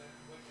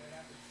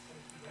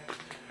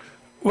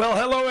Well,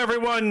 hello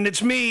everyone.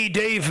 It's me,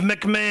 Dave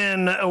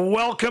McMahon.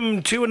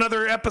 Welcome to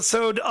another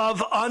episode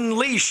of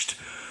Unleashed,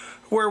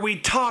 where we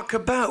talk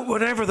about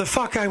whatever the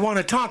fuck I want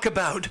to talk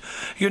about.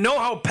 You know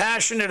how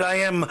passionate I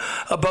am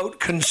about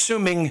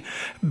consuming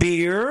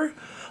beer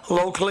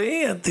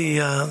locally at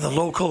the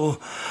local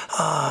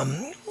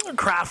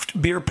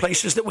craft beer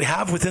places that we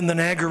have within the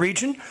Niagara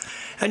region.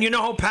 And you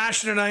know how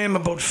passionate I am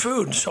about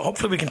food, so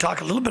hopefully we can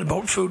talk a little bit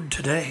about food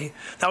today.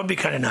 That would be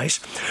kind of nice.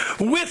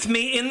 With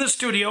me in the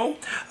studio,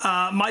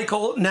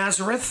 Michael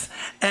Nazareth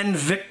and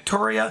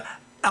Victoria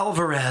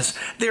Álvarez.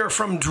 They are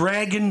from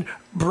Dragon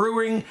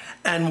Brewing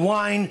and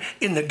Wine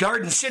in the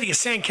Garden City of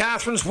St.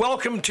 Catharines.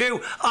 Welcome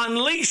to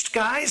Unleashed,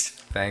 guys.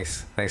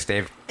 Thanks,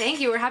 Dave. Thank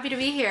you. We're happy to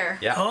be here.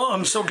 Yeah. Oh,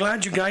 I'm so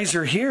glad you guys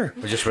are here.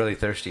 We're just really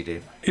thirsty,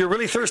 Dave. You're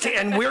really thirsty,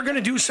 and we're going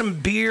to do some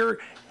beer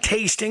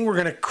tasting. We're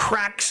going to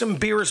crack some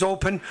beers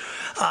open.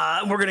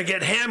 We're going to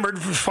get hammered,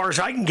 as far as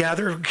I can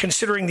gather,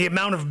 considering the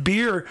amount of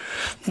beer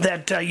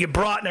that you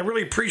brought, and I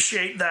really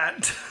appreciate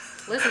that.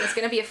 Listen, it's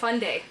going to be a fun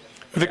day.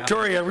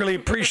 Victoria, I really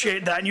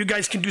appreciate that. And you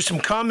guys can do some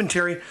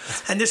commentary.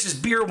 And this is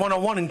Beer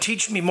 101 and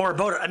teach me more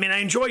about it. I mean, I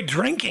enjoy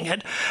drinking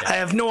it. Yeah. I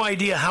have no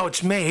idea how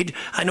it's made.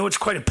 I know it's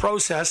quite a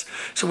process,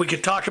 so we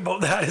could talk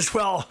about that as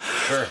well.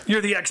 Sure. You're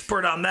the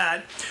expert on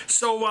that.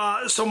 So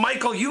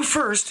Michael, you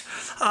first.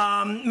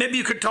 Maybe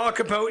you could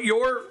talk about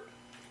your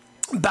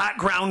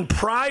background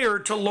prior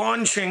to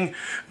launching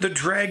the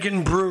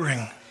Dragon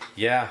Brewing.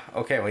 Yeah,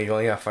 okay, well, you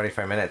only have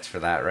 45 minutes for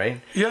that, right?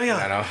 Yeah.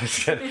 I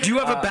know. Do you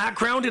have a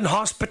background in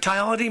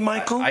hospitality,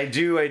 Michael? I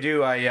do.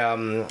 I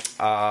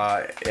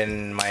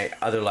in my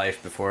other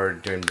life before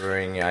doing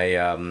brewing,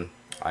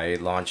 I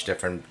launched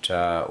different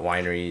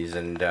wineries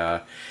and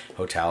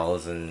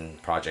hotels and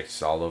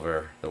projects all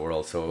over the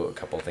world. So a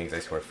couple of things.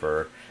 I worked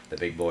for the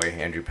big boy,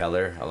 Andrew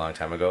Peller, a long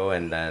time ago,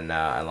 and then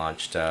I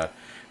launched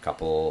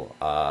couple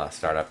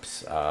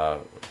startups,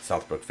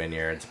 Southbrook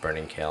Vineyards,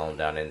 Burning Kiln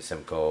down in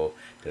Simcoe,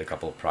 did a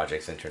couple of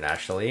projects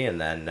internationally,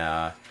 and then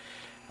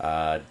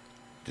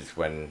just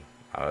when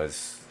I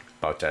was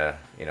about to,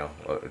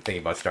 thinking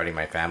about starting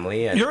my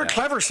family. And, you're a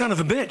clever son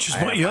of a bitch, is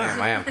what you are.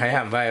 I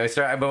am.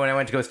 But when I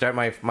went to go start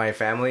my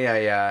family,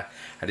 I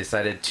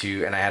decided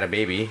to, and I had a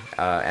baby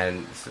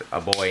and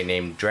a boy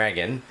named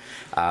Dragon.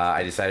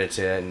 I decided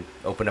to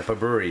open up a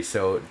brewery.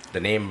 So the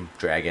name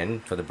Dragon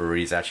for the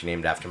brewery is actually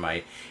named after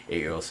my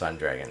 8-year-old son,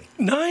 Dragon.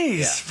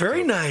 Nice. Yeah.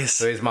 Very nice.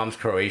 So his mom's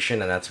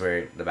Croatian, and that's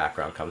where the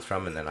background comes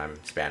from. And then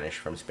I'm Spanish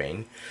from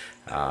Spain.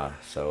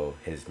 So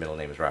his middle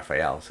name is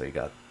Rafael. So you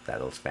got that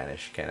little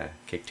Spanish kind of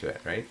kick to it,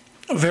 right?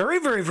 Very,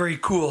 very, very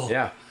cool.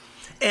 Yeah.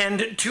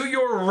 And to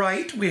your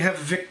right, we have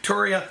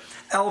Victoria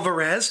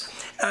Álvarez.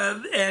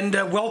 And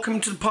welcome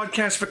to the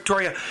podcast,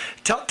 Victoria.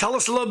 Tell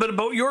us a little bit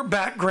about your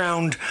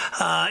background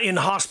in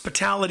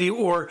hospitality,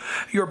 or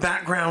your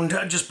background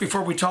just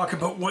before we talk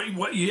about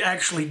what you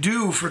actually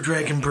do for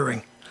Dragon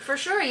Brewing. For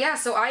sure, yeah.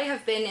 So I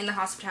have been in the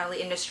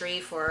hospitality industry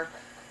for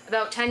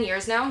about 10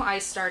 years now. I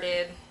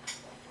started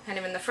kind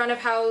of in the front of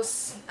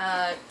house,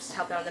 just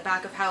helped out in the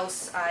back of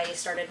house. I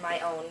started my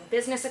own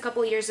business a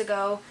couple years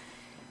ago.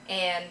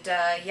 And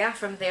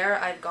from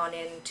there I've gone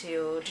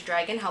into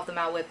Dragon, help them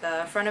out with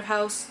the front of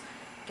house,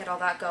 get all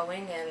that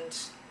going, and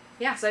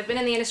so I've been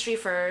in the industry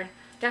for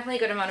definitely a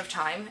good amount of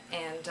time,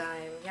 and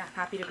I'm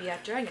happy to be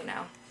at Dragon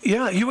now.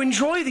 Yeah, you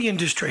enjoy the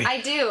industry. I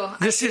do.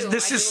 This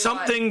is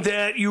something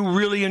that you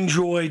really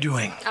enjoy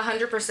doing.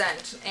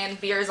 100%,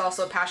 and beer is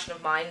also a passion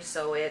of mine,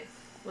 so it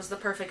was the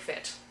perfect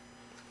fit.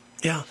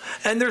 Yeah,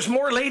 and there's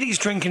more ladies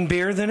drinking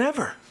beer than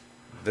ever.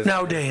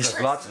 Nowadays.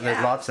 There's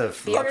lots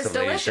of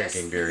ladies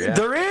drinking beer, yeah.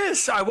 There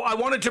is. I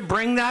wanted to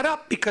bring that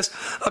up because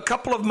a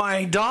couple of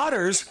my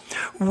daughters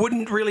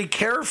wouldn't really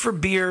care for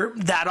beer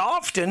that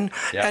often.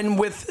 Yeah. And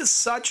with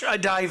such a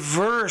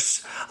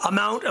diverse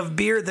amount of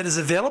beer that is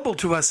available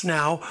to us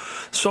now,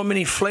 so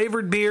many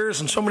flavored beers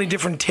and so many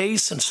different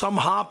tastes, and some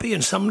hoppy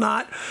and some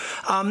not,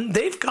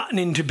 they've gotten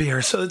into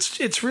beer. So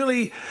it's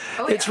really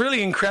it's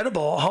really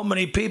incredible how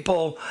many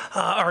people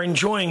are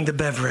enjoying the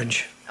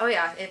beverage. Oh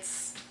yeah, it's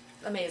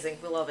amazing.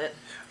 We love it.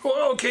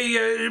 Well,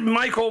 okay,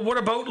 Michael, what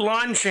about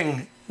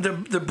launching the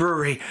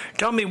brewery?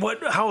 Tell me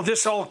how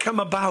this all come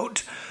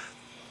about.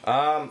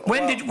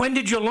 When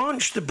did you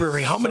launch the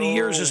brewery? How many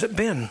years has it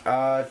been?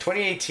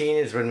 2018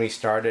 is when we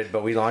started,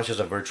 but we launched as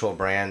a virtual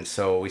brand.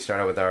 So we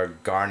started with our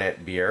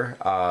Garnet beer,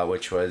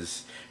 which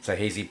it's a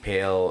hazy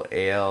pale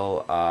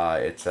ale.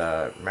 It's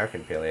a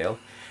American pale ale,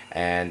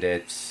 and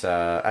it's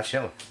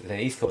actually no, it's an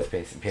East Coast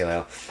pale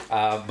ale,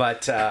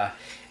 but.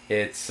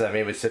 It's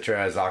made with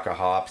Citra, Azacca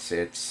hops.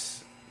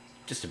 It's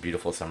just a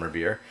beautiful summer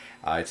beer.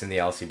 It's in the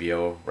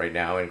LCBO right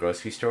now in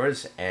grocery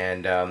stores.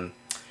 And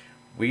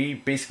we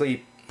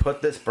basically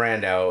put this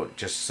brand out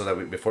just so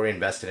that before we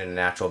invested in a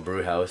natural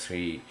brew house,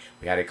 we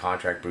had a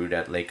contract brewed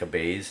at Lake of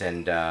Bays.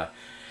 And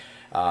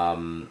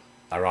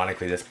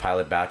ironically, this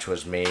pilot batch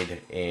was made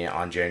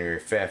on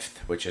January 5th,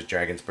 which is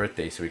Dragon's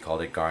birthday. So we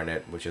called it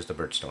Garnet, which is the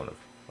birthstone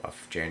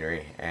of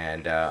January,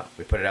 and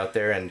we put it out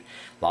there, and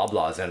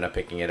Loblaws ended up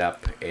picking it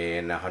up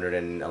in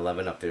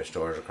 111 of their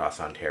stores across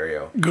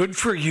Ontario. Good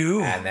for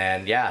you. And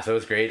then so it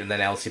was great, and then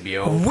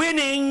LCBO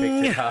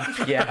winning. picked it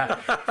up. Yeah,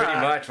 pretty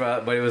much.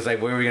 But it was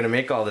like, where are we going to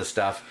make all this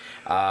stuff?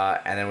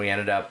 And then we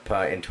ended up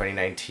in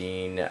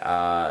 2019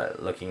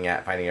 looking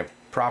at finding a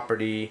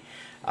property.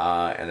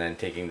 And then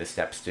taking the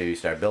steps to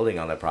start building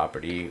on the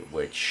property,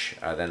 which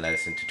then led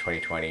us into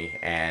 2020.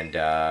 And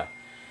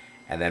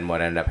then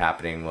what ended up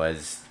happening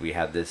was we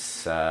had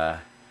this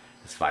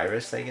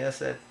virus, I guess,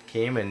 that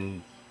came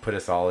and put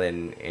us all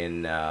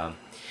in I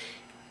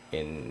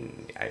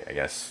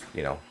guess,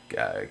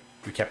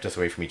 we kept us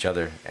away from each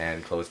other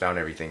and closed down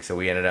everything. So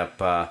we ended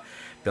up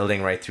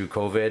building right through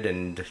COVID,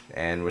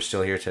 and we're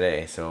still here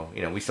today. So,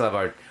 we still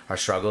have our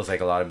struggles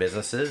like a lot of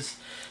businesses.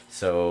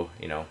 So,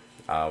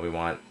 we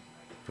want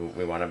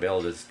to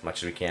build as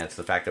much as we can.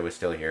 So the fact that we're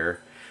still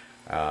here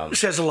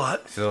says a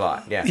lot. Says a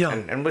lot, yeah.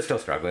 And we're still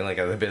struggling like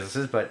other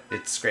businesses, but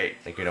it's great.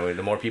 Like,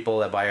 the more people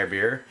that buy our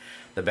beer,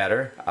 the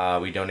better.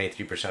 We donate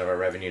 3% of our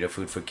revenue to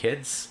Food for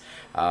Kids.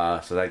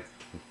 So that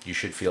you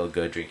should feel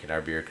good drinking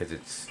our beer because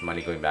it's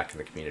money going back in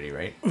the community,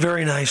 right?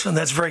 Very nice, and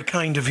that's very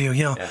kind of you.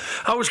 Yeah.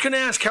 I was going to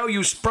ask how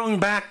you sprung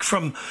back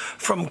from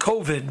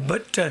COVID,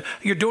 but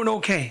you're doing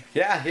okay.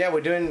 Yeah,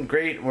 we're doing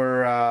great.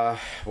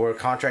 We're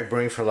contract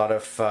brewing for a lot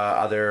of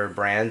other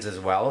brands as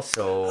well.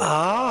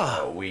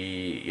 So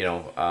we,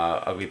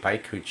 Ugly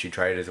Pike, which you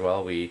tried as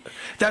well.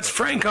 That's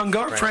Frank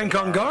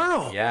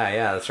Ungaro.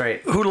 Yeah, that's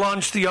right. Who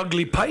launched the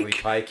Ugly Pike?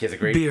 Ugly Pike. He has a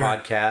great beer.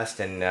 podcast,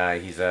 and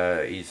he's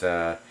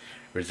a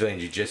Brazilian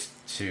Jiu-Jitsu,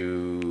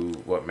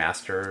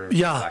 master,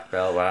 black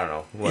belt, I don't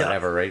know,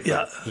 whatever, right?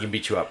 Yeah. But he can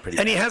beat you up pretty.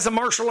 And he has a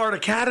martial art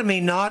academy,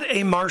 not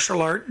a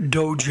martial art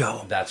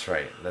dojo. That's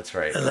right.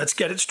 Let's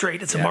get it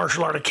straight. It's a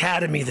martial art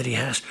academy that he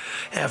has.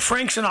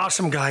 Frank's an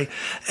awesome guy,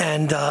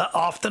 and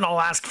often I'll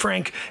ask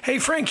Frank, "Hey,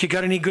 Frank, you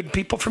got any good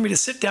people for me to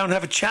sit down and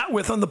have a chat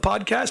with on the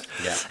podcast?"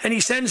 Yeah. And he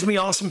sends me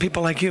awesome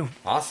people like you.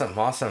 Awesome.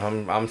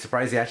 I'm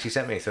surprised he actually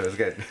sent me, so it was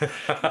good.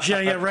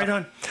 yeah, right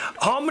on.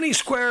 How many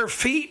square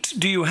feet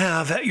do you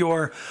have at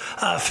your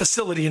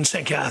facility in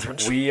St.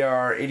 Catharines? We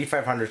are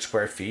 8,500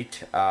 square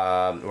feet.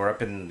 We're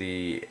up in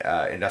the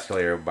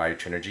industrial area by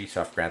Trinergy,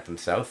 South Grantham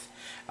South.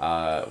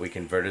 We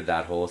converted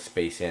that whole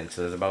space in,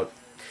 so there's about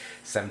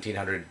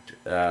 1,700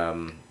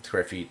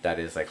 square feet that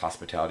is like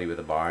hospitality with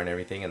a bar and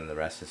everything, and the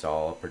rest is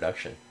all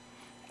production.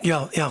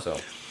 Yeah.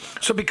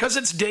 So because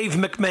it's Dave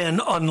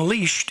McMahon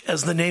Unleashed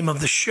as the name of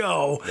the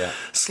show /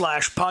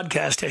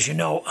 podcast, as you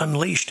know,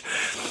 Unleashed,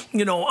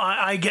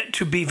 I get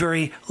to be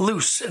very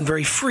loose and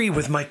very free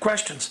with my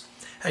questions.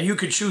 And you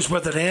could choose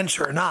whether to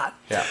answer or not.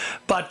 Yeah.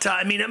 But,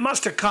 it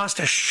must have cost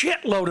a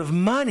shitload of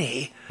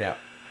money. Yeah.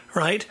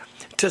 Right?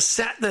 To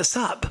set this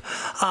up.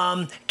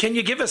 Can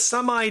you give us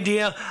some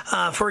idea?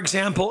 For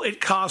example, it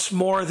costs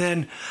more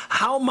than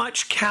how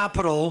much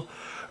capital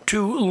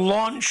to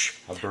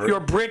launch your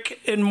brick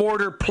and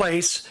mortar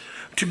place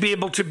to be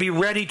able to be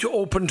ready to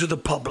open to the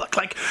public?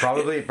 Like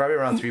probably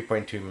around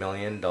 $3.2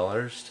 million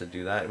to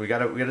do that. We got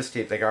to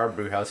state, like, our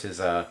brew house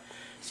is a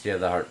state of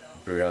the art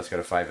brew house, got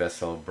a 5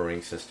 vessel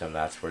brewing system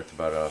that's worth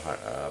about a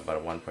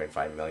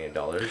 $1.5 million.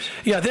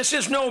 Yeah, this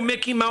is no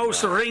Mickey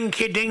Mouse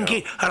rinky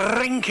dinky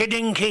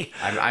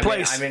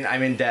place.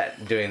 I'm in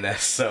debt doing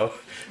this, so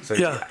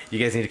yeah. You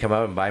guys need to come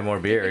out and buy more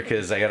beer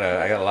because I got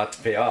a lot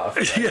to pay off.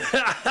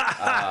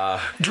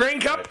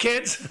 Drink up,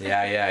 kids.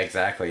 Yeah,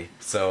 exactly.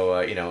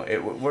 So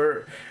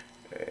we're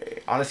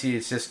honestly,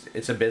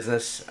 it's a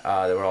business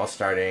that we're all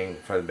starting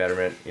for the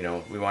betterment.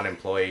 We want to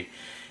employ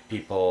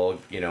people,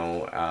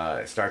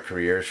 start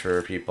careers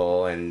for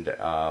people, and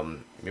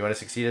we want to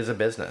succeed as a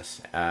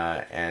business,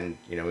 and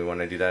we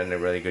want to do that in a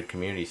really good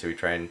community, so we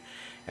try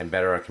and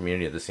better our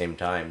community at the same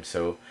time.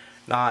 So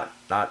not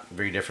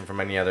very different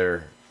from any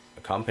other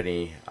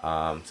company.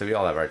 So we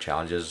all have our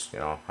challenges.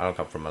 I don't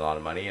come from a lot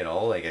of money at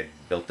all. Like, I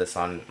built this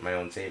on my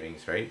own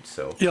savings, right?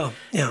 So yeah.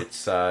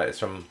 It's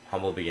from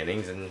humble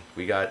beginnings, and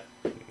we got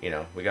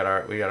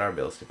our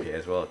bills to pay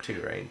as well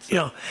too, right? So.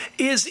 Yeah.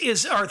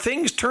 Are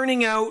things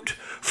turning out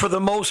for the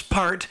most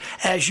part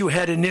as you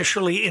had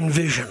initially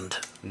envisioned?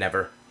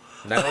 Never.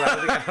 No,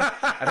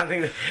 I don't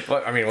think that,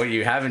 well, I mean, what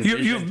you have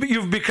envisioned.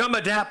 You've become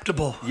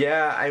adaptable.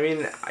 Yeah, I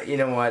mean, you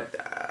know what?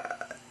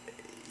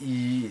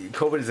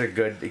 COVID is a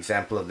good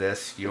example of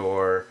this.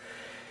 You're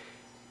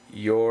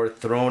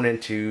thrown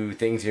into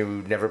things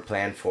you never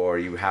planned for.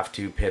 You have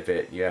to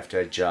pivot. You have to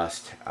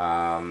adjust.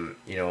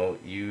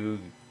 You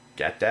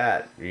get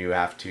that. You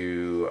have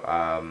to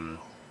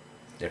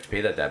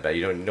pay that debt. But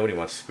nobody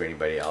wants to screw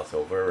anybody else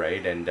over,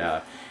 right? And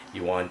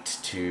you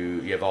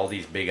have all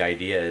these big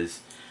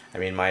ideas. I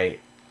mean, my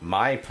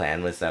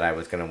plan was that I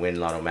was going to win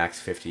Lotto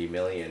Max 50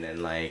 million and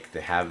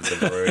have the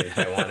brewery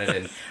that I wanted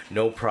and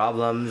no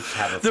problems.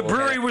 The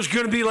brewery was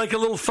going to be like a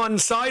little fun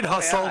side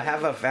hustle. Yeah,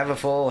 have a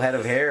full head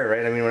of hair,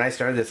 right? I mean, when I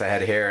started this, I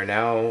had hair.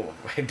 Now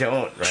I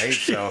don't, right?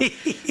 So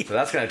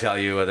that's going to tell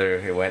you whether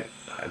it went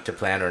to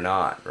plan or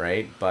not,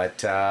 right?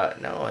 But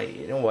no,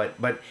 you know what?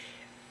 But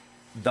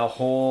the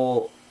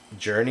whole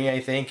journey, I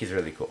think, is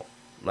really cool.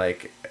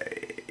 Like,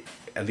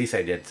 at least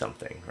I did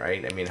something,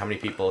 right? I mean, how many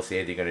people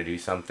say they're going to do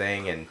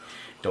something and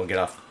don't get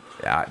off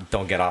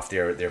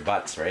their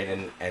butts, right?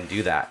 And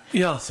do that.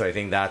 Yeah. So I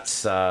think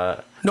that's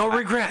no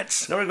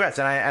regrets. No regrets.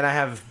 And I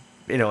have,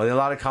 you know, a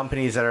lot of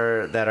companies that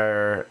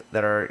are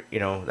you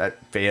know,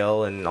 that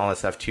fail and all that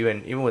stuff too.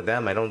 And even with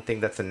them, I don't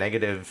think that's a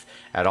negative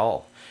at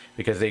all,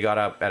 because they got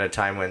up at a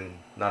time when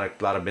not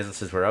a lot of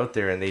businesses were out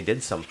there and they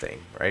did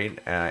something, right?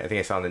 I think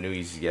I saw on the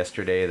news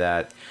yesterday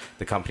that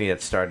the company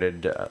that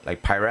started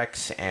like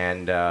Pyrex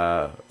and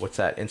what's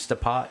that,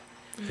 Instapot,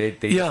 they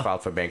just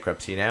filed for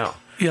bankruptcy now.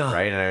 Yeah.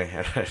 Right. And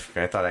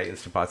I thought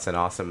Instapot's an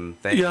awesome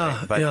thing. Yeah.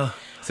 Right? But, yeah.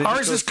 So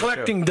ours is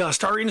collecting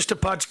dust. Our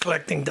Instapot's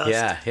collecting dust.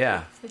 Yeah.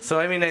 Yeah. So,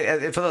 I mean,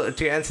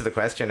 to answer the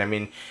question, I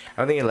mean,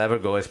 I don't think it'll ever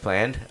go as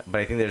planned,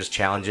 but I think there's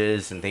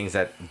challenges and things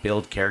that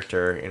build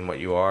character in what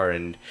you are.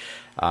 And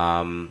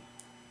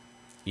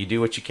you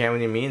do what you can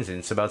with your means, and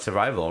it's about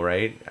survival,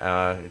 right?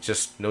 It's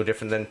just no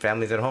different than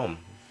families at home.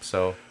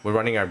 So we're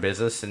running our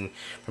business, and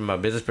from a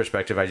business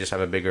perspective, I just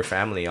have a bigger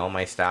family, all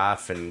my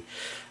staff, and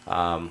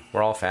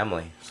we're all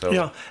family. So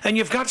yeah, and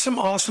you've got some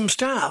awesome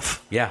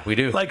staff. Yeah, we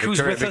do. Like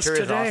who's with us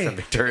today? Awesome.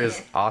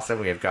 Victoria's awesome.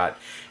 We've got,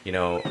 you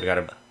know,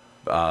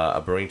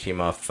 a brewing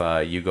team of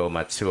Yugo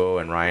Matsuo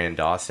and Ryan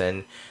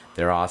Dawson.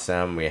 They're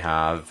awesome. We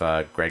have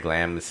Greg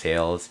Lamb in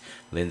sales,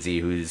 Lindsay,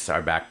 who's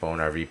our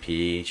backbone, our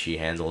VP. She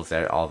handles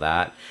all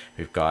that.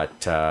 We've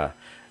got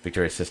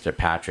Victoria's sister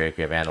Patrick.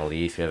 We have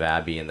Annalise. We have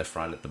Abby in the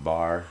front at the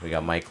bar. We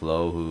got Mike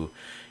Lowe, who,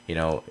 you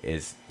know,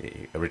 is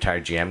a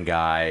retired GM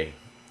guy,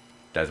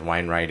 does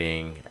wine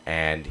writing,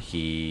 and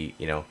he,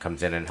 you know,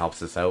 comes in and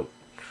helps us out,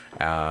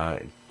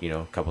 you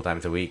know, a couple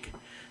times a week.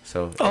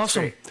 So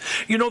awesome. Great.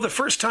 You know, the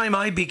first time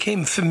I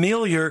became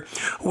familiar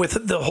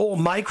with the whole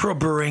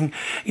microbrewing,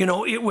 you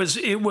know, it was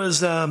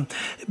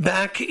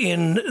back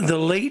in the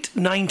late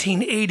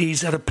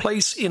 1980s at a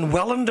place in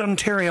Welland,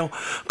 Ontario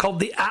called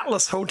the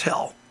Atlas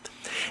Hotel.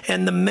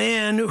 And the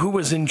man who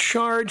was in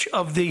charge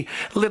of the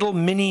little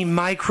mini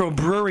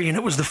microbrewery, and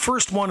it was the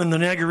first one in the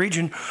Niagara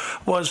region,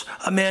 was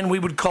a man we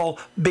would call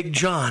Big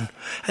John.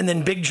 And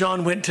then Big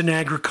John went to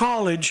Niagara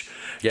College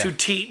to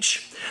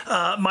teach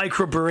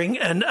microbrewing,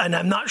 and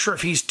I'm not sure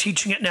if he's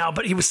teaching it now,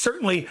 but he was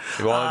certainly.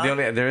 Well,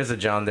 there is a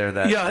John there.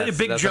 That's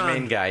Big John, the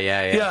main guy.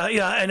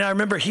 Yeah. And I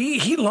remember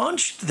he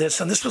launched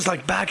this, and this was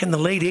like back in the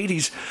late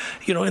 '80s,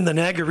 you know, in the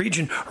Niagara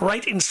region,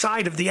 right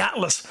inside of the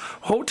Atlas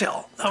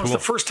Hotel. That was the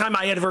first time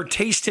I had ever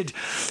tasted,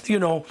 you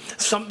know,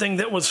 something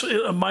that was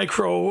a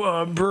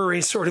micro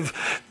brewery sort of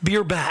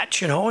beer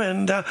batch, you know,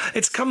 and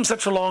it's come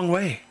such a long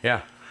way.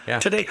 Yeah. Yeah.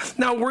 Today,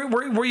 now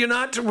were you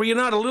not a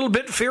little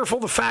bit fearful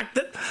the fact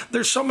that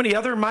there's so many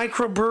other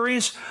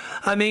microbreweries?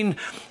 I mean,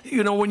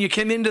 you know, when you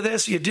came into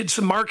this, you did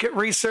some market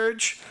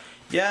research.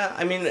 Yeah,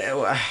 I mean,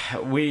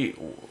 the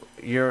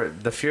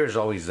fear is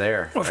always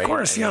there. Of right?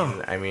 course,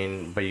 I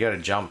mean, but you got to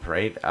jump,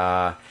 right?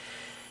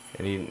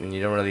 And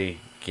you don't really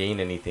gain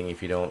anything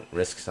if you don't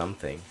risk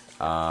something.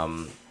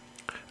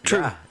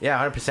 True.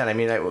 Yeah, 100%. I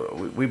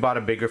mean, we bought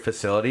a bigger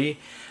facility,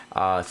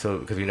 so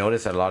because we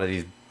noticed that a lot of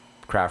these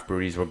craft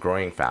breweries were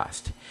growing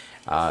fast,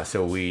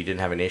 so we didn't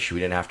have an issue.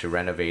 We didn't have to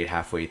renovate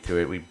halfway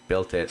through it. We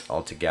built it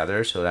all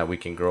together so that we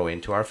can grow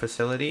into our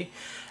facility.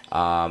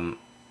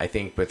 I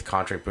think with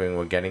contract brewing,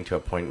 we're getting to a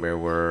point where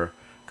we're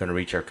going to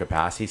reach our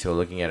capacity, so we're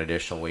looking at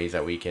additional ways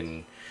that we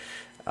can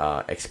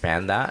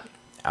expand that.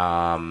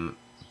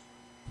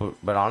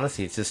 But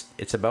honestly,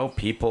 it's about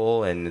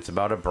people, and it's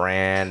about a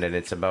brand, and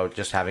it's about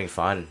just having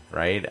fun,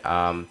 right?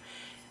 And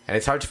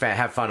it's hard to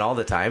have fun all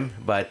the time,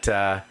 but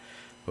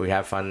we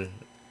have fun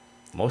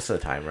most of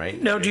the time,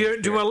 right? Now, do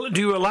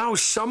you allow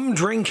some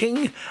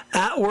drinking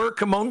at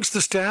work amongst the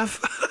staff?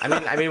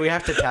 I mean, we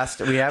have to test.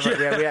 We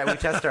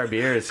test our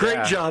beers.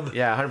 Great job.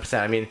 Yeah,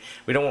 100%. I mean,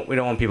 we don't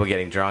want people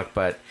getting drunk,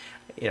 but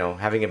you know,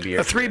 having a beer.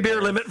 A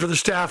 3-beer limit for the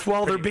staff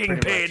while they're being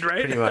paid,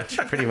 right?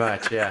 Pretty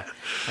much, yeah.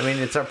 I mean,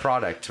 it's our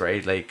product,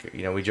 right? Like,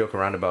 you know, we joke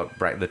around about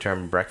the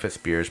term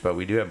breakfast beers, but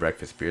we do have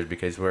breakfast beers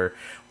because we're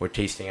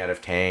tasting out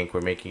of tank. We're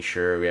making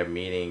sure we have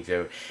meetings.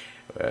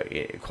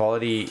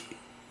 Quality,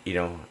 you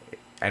know.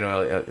 I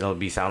know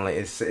it'll sound like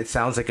it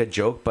sounds like a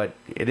joke, but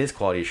it is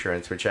quality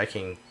assurance. We're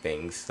checking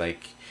things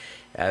like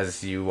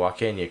as you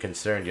walk in, you're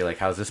concerned. You're like,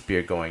 how's this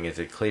beer going? Is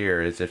it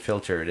clear? Is it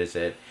filtered? Is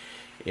it,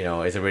 you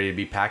know, is it ready to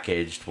be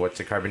packaged? What's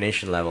the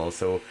carbonation level?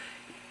 So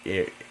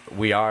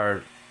we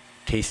are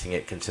tasting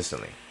it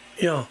consistently.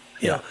 Yeah.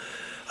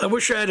 I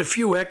wish I had a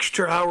few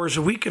extra hours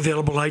a week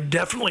available. I'd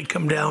definitely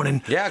come down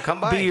and come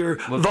by. Be your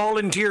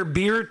volunteer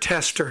beer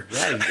tester.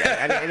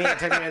 Yeah,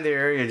 anytime you're in the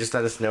area, just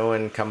let us know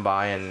and come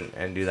by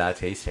and do that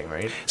tasting,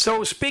 right?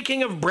 So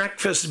speaking of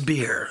breakfast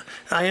beer,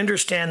 I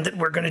understand that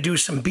we're going to do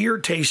some beer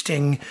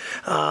tasting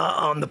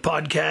on the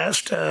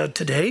podcast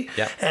today.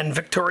 Yeah. And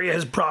Victoria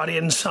has brought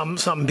in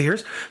some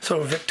beers.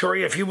 So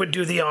Victoria, if you would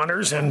do the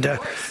honors and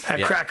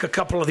crack a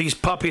couple of these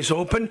puppies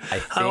open.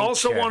 I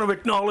also want to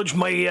acknowledge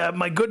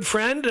my good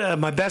friend,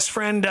 my best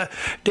friend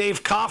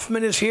Dave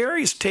Kaufman is here.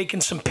 He's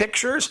taking some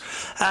pictures.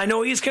 I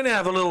know he's going to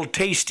have a little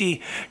tasty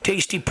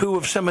poo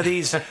of some of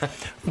these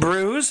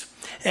brews.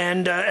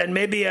 And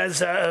maybe as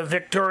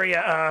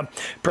Victoria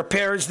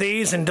prepares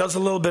these and does a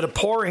little bit of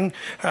pouring,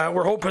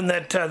 we're hoping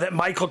that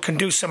Michael can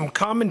do some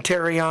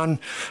commentary on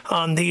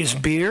these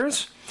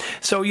beers.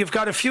 So you've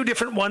got a few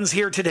different ones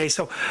here today.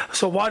 So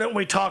why don't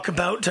we talk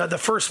about the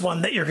first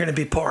one that you're going to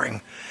be pouring,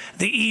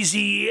 the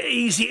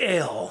Easy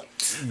Ale.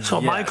 So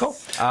yes. Michael,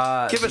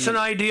 give us an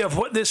idea of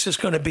what this is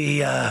going to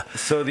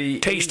be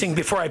tasting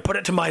before I put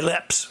it to my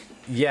lips.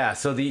 Yeah.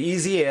 So the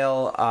Easy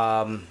Ale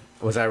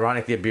was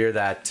ironically a beer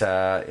that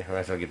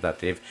I'll give that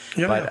Dave,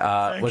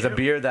 was a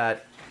beer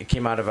that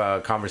came out of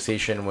a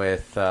conversation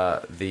with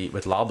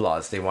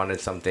Loblaws. They wanted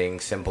something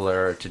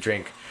simpler to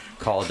drink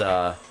called.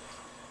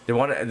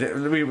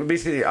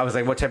 I was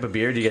like, what type of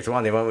beer do you guys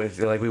want?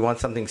 They're like, we want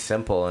something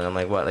simple. And I'm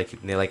like, what?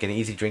 Like an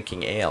easy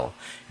drinking ale.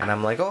 And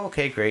I'm like, oh,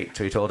 okay, great.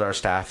 So we told our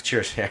staff,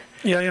 cheers here.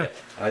 Yeah.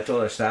 I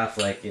told our staff,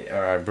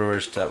 or our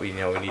brewers, that we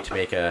need to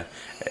make an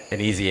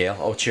easy ale.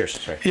 Oh, cheers.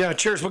 Sorry. Yeah,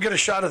 cheers. We'll get a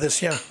shot of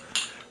this. Yeah,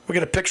 we'll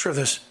get a picture of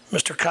this.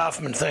 Mr.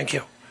 Kaufman, thank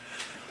you.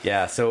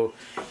 Yeah, so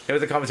it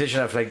was a competition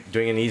of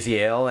doing an easy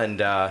ale,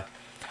 and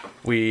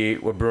we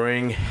were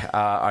brewing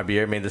our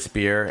beer, made this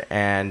beer,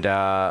 and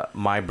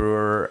my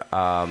brewer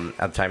at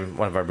the time,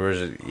 one of our brewers,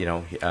 his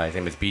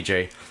name is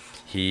BJ.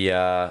 He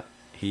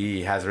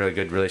has a really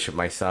good relationship with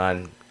my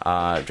son,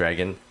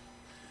 Dragon.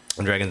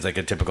 And Dragon's like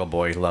a typical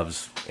boy,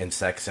 loves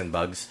insects and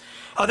bugs.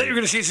 I thought you were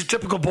going to say he's a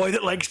typical boy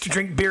that likes to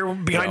drink beer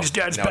behind his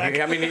dad's back.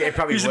 I mean, he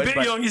probably he's would.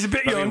 He's a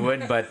bit young. He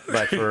would, but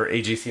for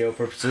AGCO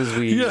purposes,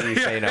 we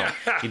say no.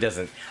 He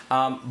doesn't.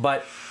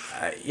 But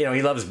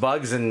he loves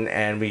bugs,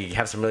 and we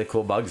have some really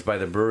cool bugs by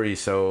the brewery.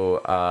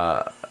 So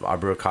our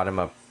brewer caught him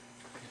a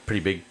pretty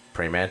big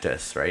praying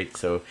mantis, right?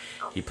 So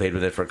he played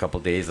with it for a couple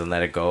of days and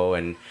let it go.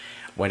 And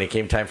when it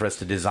came time for us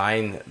to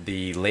design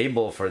the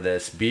label for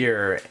this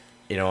beer,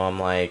 I'm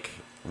like,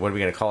 what are we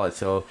going to call it?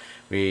 So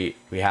we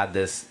had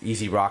this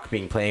Easy Rock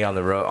being playing on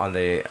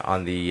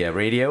the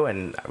radio,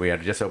 and we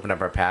had just opened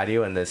up our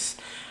patio, and this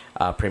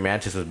praying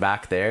mantis was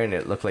back there, and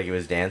it looked like it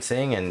was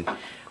dancing, and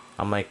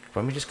I'm like,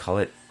 why don't we just call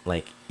it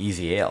like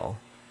Easy Ale,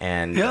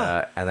 and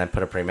then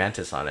put a praying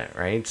mantis on it,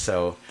 right?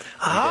 So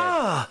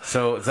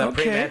so the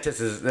praying mantis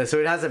so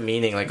it has a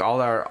meaning. Like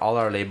all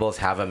our labels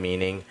have a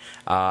meaning.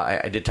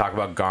 I did talk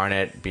about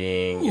garnet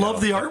being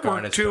love the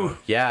artwork too.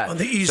 Yeah, on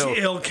the Easy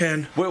Ale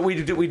can.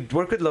 We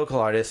work with local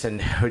artists,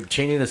 and we're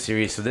changing the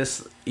series. So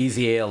this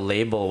Easy Ale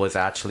label was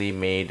actually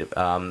made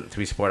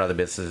to support other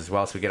businesses as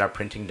well. So we get our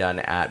printing done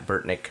at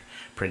Burtnick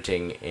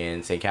Printing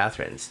in St.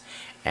 Catharines,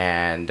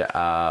 and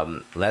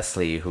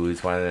Leslie,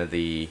 who's one of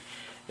the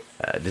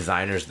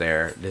designers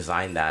there,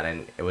 designed that,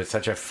 and it was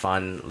such a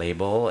fun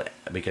label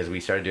because we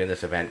started doing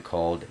this event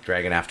called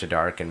Dragon After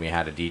Dark, and we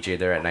had a DJ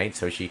there at night,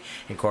 so she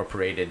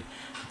incorporated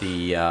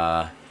the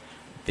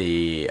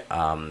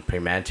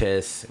praying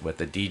mantis with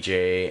the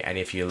DJ, and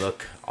if you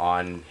look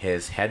on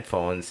his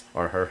headphones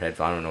or her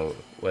headphones, I don't know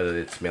whether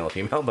it's male or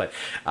female, but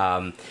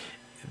on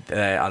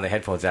the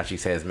headphones it actually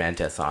says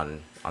mantis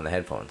on the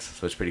headphones,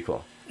 so it's pretty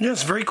cool.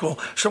 Yes, very cool.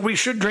 So we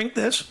should drink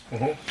this.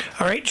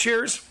 Mm-hmm. All right,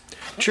 cheers.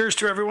 Cheers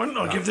to everyone.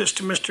 I'll give this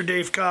to Mr.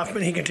 Dave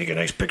Kaufman. He can take a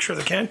nice picture of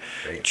the can.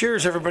 Great.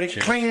 Cheers, everybody.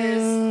 Cheers.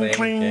 Cling,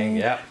 cling,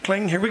 yeah.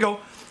 Cling. Here we go.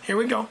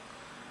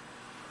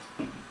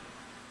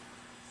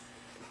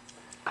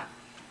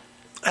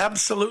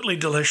 Absolutely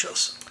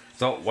delicious.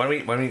 So why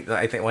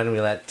don't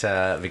we let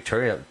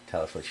Victoria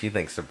tell us what she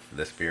thinks of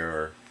this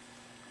beer,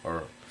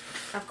 or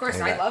of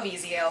course, I love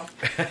Easy Ale.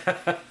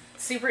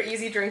 Super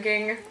easy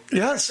drinking.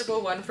 Yes.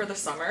 Vegetable one for the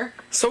summer.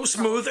 So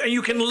smooth, and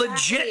you can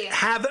legit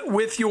have it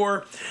with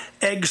your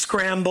egg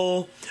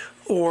scramble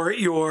or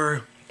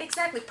your...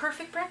 Exactly,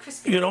 perfect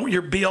breakfast.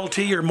 Your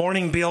BLT, your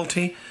morning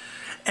BLT.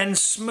 And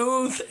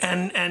smooth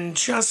and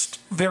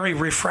just very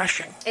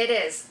refreshing. It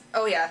is.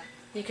 Oh, yeah.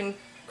 You can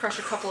crush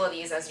a couple of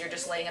these as you're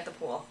just laying at the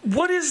pool.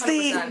 What is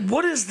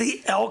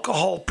the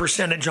alcohol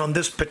percentage on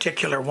this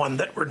particular one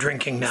that we're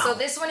drinking now? So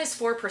this one is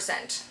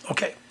 4%.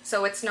 Okay.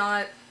 So it's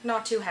not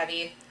too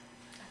heavy.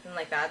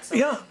 Like that. So,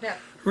 yeah,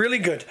 really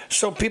good.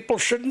 So people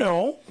should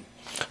know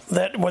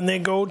that when they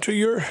go to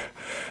your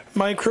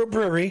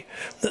microbrewery,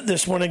 that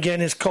this one again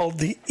is called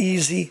the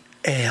Easy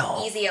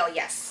Ale. Easy Ale,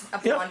 yes. A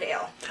blonde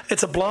ale.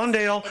 It's a blonde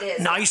ale. It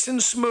is. Nice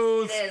and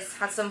smooth. It is.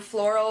 Has some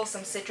floral,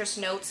 some citrus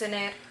notes in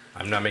it.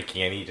 I'm not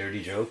making any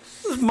dirty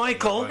jokes.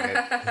 Michael,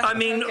 I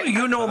mean,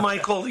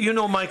 Michael,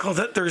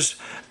 that there's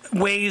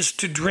ways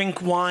to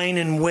drink wine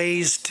and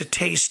ways to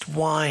taste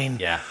wine.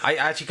 Yeah, I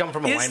actually come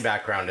from a wine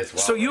background as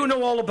well. So you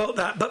know all about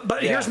that.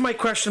 But here's my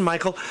question,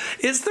 Michael.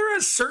 Is there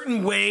a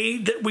certain way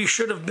that we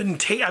should have been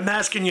I'm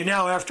asking you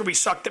now after we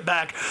sucked it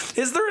back.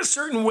 Is there a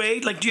certain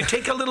way, like do you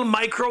take a little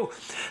micro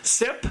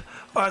sip,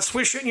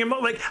 swish it in your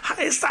mouth? Like,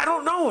 I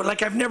don't know.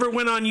 Like, I've never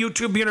went on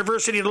YouTube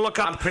University to look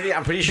up.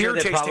 I'm pretty sure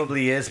there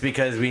probably is,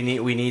 because we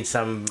need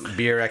some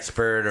beer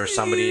expert or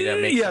somebody to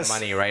make some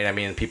money, right? I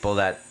mean, people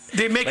that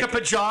They make up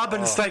a job,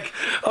 and it's like,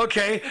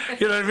 okay,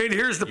 you know what I mean?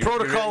 Here's the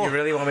protocol. You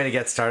really want me to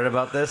get started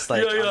about this?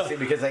 Like, honestly,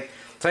 because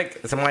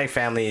it's my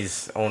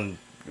family's own,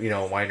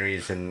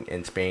 wineries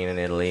in Spain and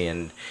Italy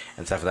and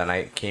stuff like that. And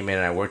I came in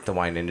and I worked the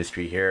wine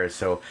industry here.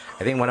 So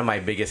I think one of my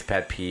biggest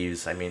pet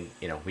peeves, I mean,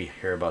 we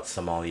hear about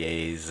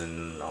sommeliers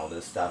and all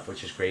this stuff,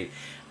 which is great.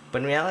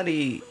 But in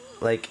reality,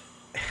 like,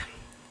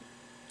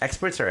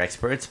 experts are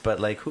experts, but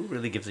like, who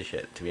really gives a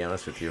shit, to be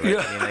honest with you, right?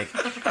 Yeah. I mean,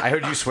 like, I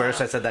heard you swear,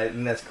 so I said that,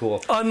 and that's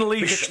cool.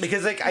 Unleashed.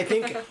 Because like, I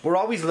think we're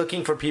always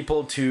looking for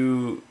people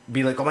to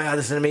be like, oh my God,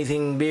 this is an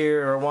amazing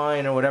beer or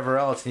wine or whatever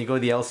else. And you go to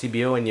the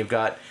LCBO and you've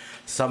got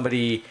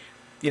somebody,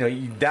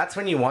 that's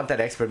when you want that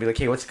expert to be like,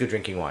 hey, what's a good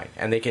drinking wine?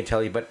 And they can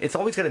tell you, but it's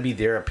always going to be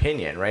their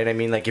opinion, right? I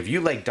mean, like, if you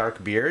like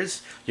dark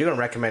beers, you're going to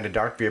recommend a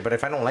dark beer, but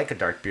if I don't like a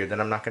dark beer, then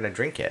I'm not going to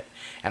drink it.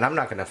 And I'm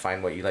not going to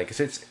find what you like.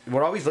 So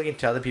we're always looking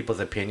to other people's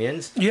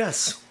opinions.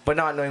 Yes. But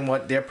not knowing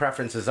what their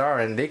preferences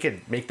are, and they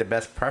could make the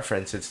best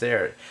preference. It's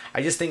there.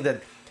 I just think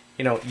that,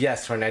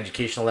 yes, for an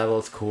educational level,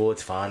 it's cool,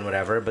 it's fun,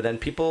 whatever. But then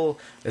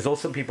there's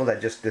also people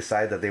that just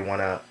decide that they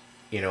want to,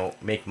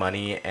 make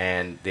money,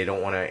 and they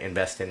don't want to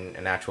invest in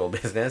an actual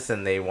business,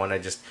 and they want to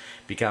just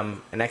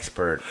become an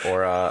expert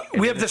or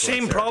we have the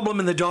same problem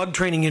in the dog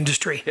training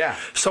industry. Yeah.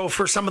 So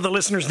for some of the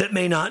listeners that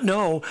may not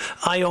know,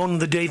 I own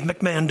the Dave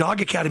McMahon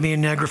Dog Academy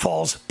in Niagara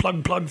Falls.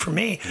 Plug for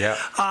me. Yeah.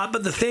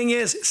 But the thing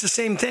is, it's the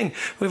same thing.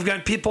 We've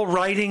got people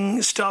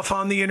writing stuff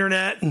on the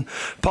internet and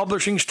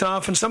publishing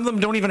stuff, and some of them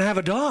don't even have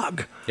a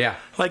dog. Yeah.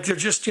 Like, they're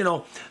just,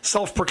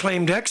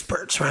 self-proclaimed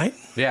experts, right?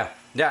 Yeah.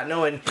 Yeah,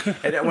 no, and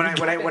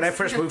when I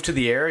first moved to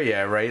the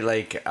area, right,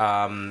 like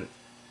Dragon's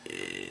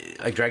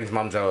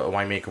mom's a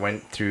winemaker,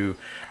 went through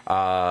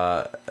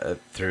was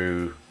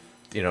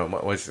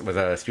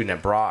a student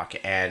at Brock,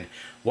 and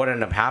what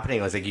ended up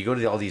happening was, like, you go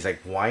to all these like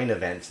wine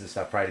events and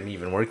stuff prior to me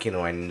even working in the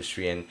wine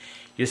industry, and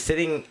you're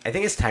sitting, I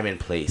think it's time and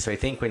place. So I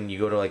think when you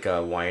go to like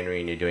a winery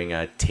and you're doing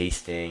a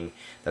tasting,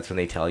 that's when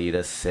they tell you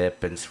to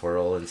sip and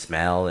swirl and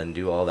smell and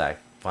do all that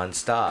fun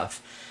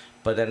stuff.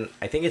 But then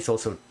I think it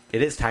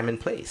is time and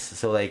place.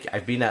 So like,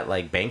 I've been at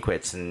like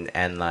banquets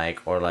and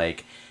like, or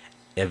like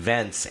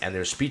events, and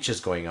there's speeches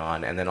going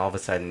on, and then all of a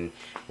sudden,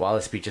 while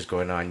the speech is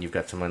going on, you've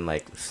got someone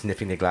like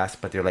sniffing the glass,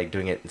 but they're like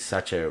doing it in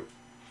such a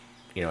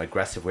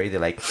aggressive way. They're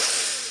like,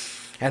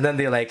 and then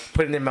they like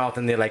put it in their mouth,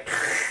 and they're like,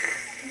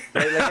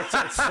 right? Like,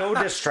 it's so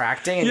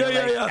distracting. And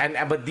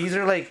Yeah. But these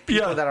are like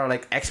people that are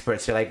like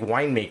experts. They're like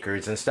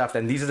winemakers and stuff,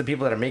 and these are the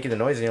people that are making the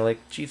noise, and you're like,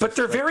 Jesus. But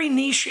they're very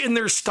niche in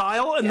their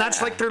style, and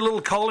that's like their little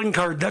calling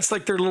card. That's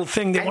like their little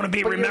thing they want to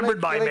be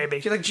remembered by,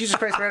 maybe. You're like, Jesus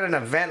Christ, we're at an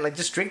event. Like,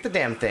 just drink the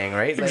damn thing,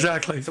 right? Like,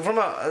 exactly. So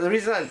the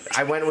reason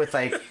I went with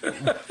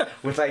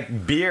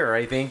like beer,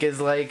 I think,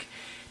 is like,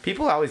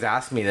 people always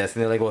ask me this,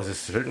 and they're like, well, is there a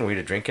certain way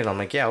to drink it? I'm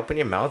like, yeah, open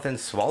your mouth and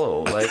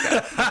swallow. Like,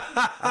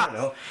 I don't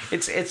know.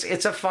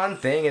 It's a fun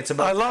thing. It's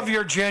about. I love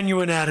your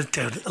genuine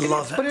attitude. I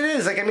love it. But it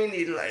is. Like, I mean,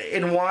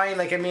 in wine,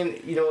 like, I mean,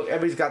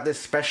 everybody's got this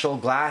special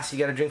glass you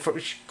got to drink for,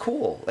 which is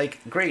cool. Like,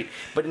 great.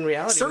 But in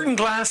reality. Certain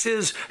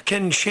glasses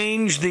can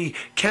change the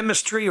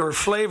chemistry or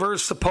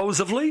flavors,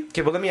 supposedly.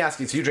 Okay, well, let me ask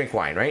you. So you drink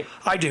wine, right?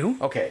 I do.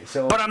 Okay,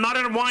 so. But I'm not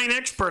a wine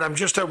expert. I'm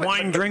just a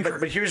wine drinker.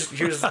 But here's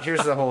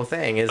the whole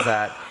thing, is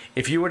that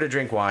if you were to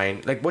drink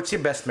wine, like, what's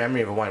your best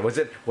memory of a wine? Was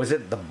it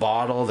the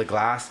bottle, the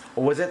glass,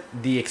 or was it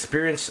the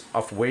experience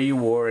of where you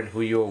were and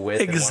who you were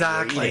with? Exactly.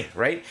 And what you were eating,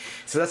 right?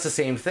 So that's the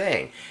same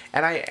thing.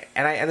 And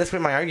that's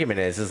what my argument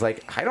is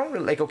like, I don't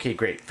really, like, okay,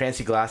 great,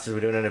 fancy glasses, we're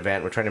doing an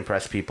event, we're trying to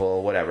impress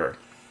people, whatever.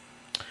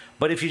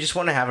 But if you just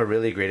want to have a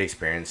really great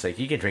experience, like,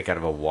 you can drink out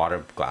of a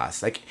water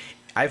glass. Like,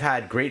 I've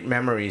had great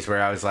memories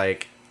where I was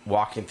like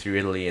walking through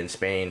Italy and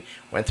Spain,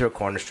 went through a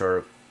corner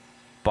store,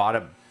 bought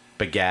a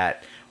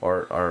baguette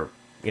or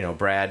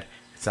bread,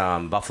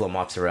 some buffalo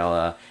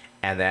mozzarella,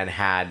 and then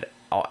had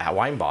a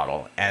wine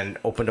bottle, and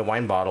opened a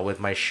wine bottle with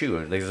my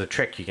shoe. There's a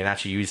trick. You can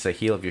actually use the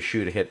heel of your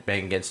shoe to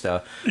bang against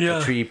a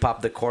tree,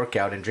 pop the cork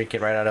out, and drink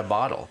it right out of a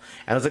bottle.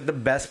 And it was like the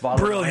best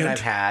bottle of wine I've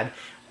had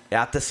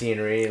at the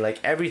scenery, like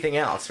everything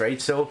else, right?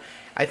 So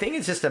I think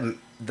it's just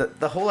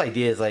the whole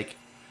idea is like,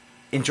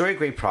 enjoy a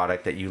great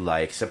product that you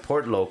like,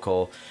 support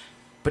local,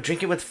 but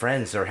drink it with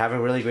friends or have a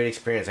really great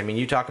experience. I mean,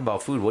 you talk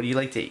about food. What do you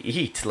like to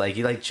eat? Like,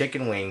 you like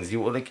chicken wings.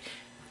 You like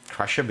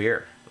crush a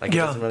beer. Like, it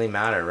doesn't really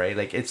matter, right?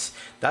 Like,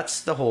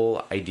 that's the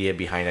whole idea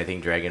behind, I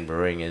think, Dragon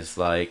Brewing is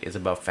like, it's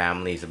about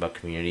family, it's about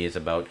community, it's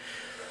about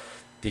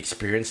the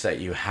experience that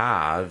you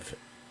have.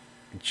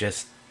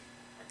 Just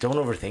don't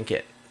overthink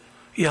it.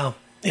 Yeah.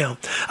 Yeah.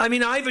 I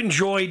mean, I've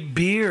enjoyed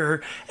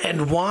beer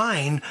and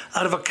wine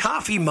out of a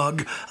coffee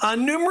mug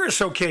on numerous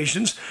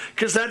occasions,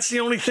 because that's the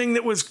only thing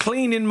that was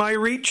clean in my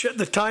reach at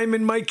the time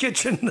in my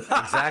kitchen.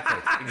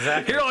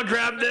 Exactly. Here, I'll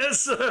grab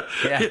this.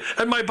 Yeah.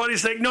 And my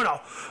buddy's like,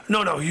 no,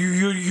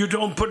 you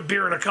don't put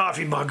beer in a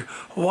coffee mug.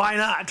 Why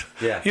not?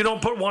 Yeah. You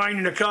don't put wine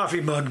in a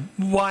coffee mug.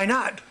 Why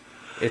not?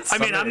 It's I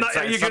mean, I'm not.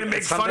 Are you going to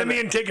make fun of me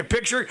that, and take a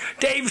picture?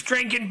 Dave's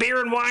drinking beer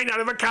and wine out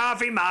of a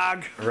coffee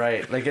mug.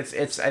 Right. Like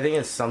it's. I think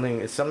it's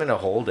something to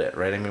hold it.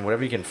 Right. I mean,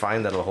 whatever you can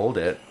find that'll hold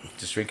it,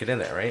 just drink it in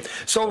there. Right.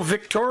 So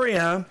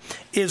Victoria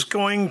is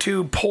going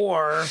to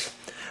pour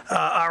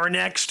our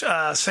next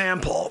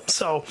sample.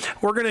 So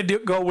we're going to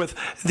go with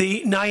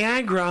the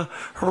Niagara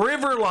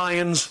River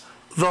Lions,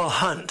 The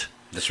Hunt.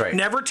 That's right.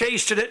 Never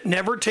tasted it.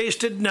 Never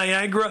tasted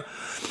Niagara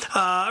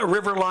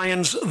River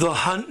Lions, The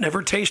Hunt.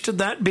 Never tasted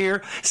that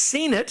beer.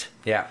 Seen it.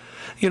 Yeah.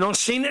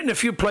 Seen it in a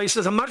few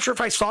places. I'm not sure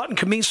if I saw it in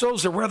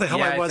Camiso's or where the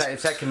hell I was.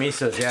 It's at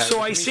Camiso's, yeah. So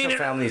I seen it.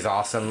 Family's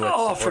awesome.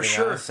 For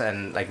sure. Us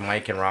and like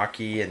Mike and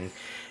Rocky, and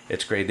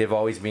it's great. They've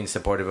always been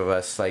supportive of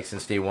us, like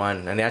since day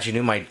one. And they actually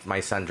knew my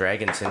son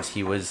Dragon since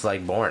he was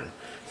like born.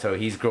 So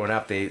he's grown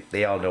up.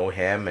 They all know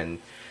him, and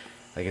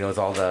like he knows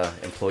all the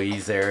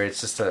employees there.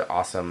 It's just an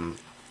awesome.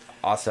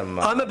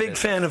 I'm a big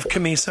fan of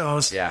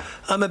Camiso's. Yeah.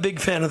 I'm a big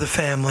fan of the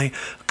family.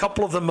 A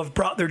couple of them have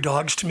brought their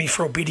dogs to me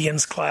for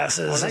obedience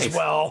classes as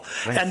well.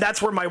 Nice. And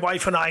that's where my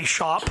wife and I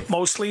shop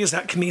mostly, is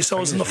at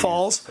Camiso's in the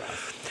Falls.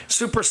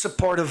 Super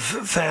supportive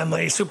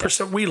family.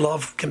 We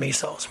love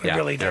Camiso's. We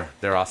really do.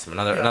 They're awesome.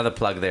 Another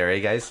plug there, eh,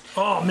 guys?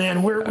 Oh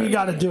man, we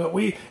got to do it.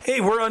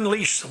 We're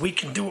unleashed, so we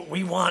can do what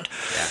we want.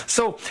 Yeah.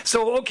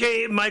 So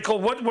okay, Michael,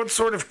 what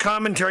sort of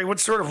commentary, what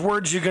sort of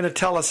words are you going to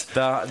tell us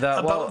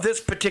about this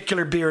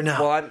particular beer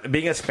now? Well,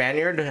 being a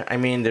Spaniard, I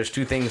mean, there's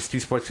two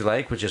sports we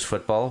like, which is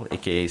football,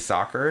 aka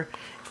soccer,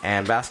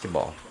 and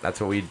basketball. That's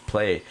what we'd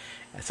play.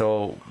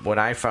 So when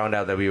I found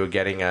out that we were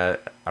getting our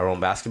own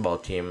basketball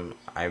team,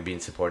 I've been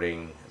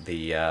supporting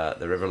the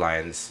River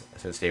Lions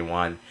since day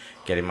one,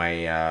 getting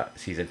my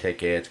season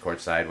tickets,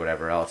 courtside,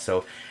 whatever else.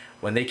 So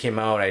when they came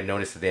out, I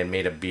noticed that they had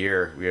made a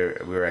beer. We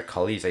were at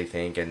Cully's, I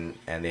think, and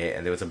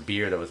there was a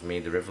beer that was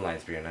made, the River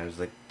Lions beer, and I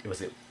was like,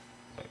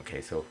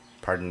 okay, so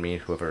pardon me,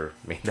 whoever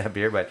made that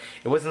beer, but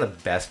it wasn't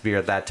the best beer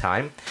at that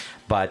time.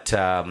 But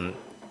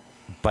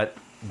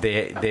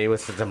they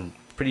was some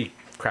pretty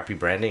crappy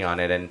branding on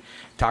it, and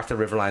talked to the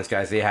River Lions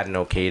guys. They hadn't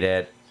okayed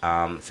it,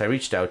 so I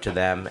reached out to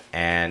them,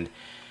 and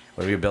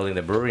when we were building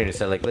the brewery, and I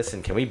said, like,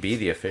 listen, can we be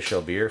the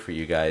official beer for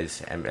you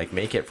guys and like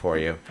make it for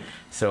you?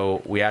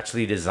 So we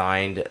actually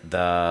designed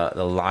the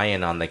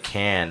lion on the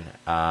can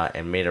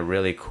and made a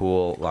really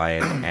cool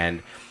lion,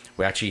 and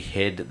we actually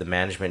hid the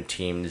management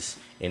team's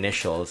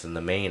initials in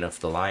the mane of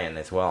the lion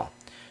as well.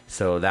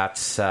 So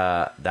that's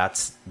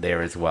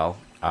there as well.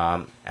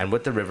 And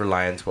with the River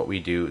Lions, what we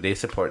do, they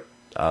support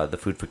the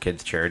Food for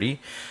Kids charity.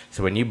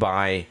 So when you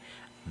buy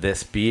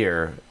this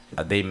beer,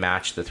 they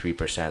match the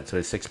 3%. So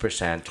it's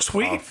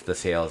 6% of the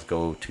sales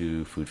go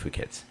to Food for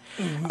Kids.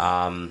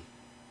 Mm-hmm.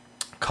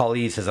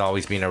 Cully's has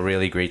always been a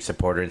really great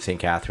supporter in St.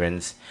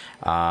 Catharines.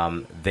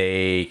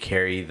 They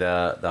carry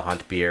the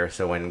Hunt beer.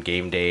 So when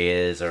game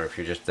day is, or if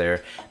you're just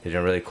there, they do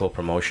a really cool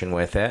promotion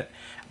with it.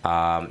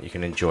 You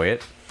can enjoy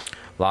it.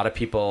 A lot of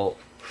people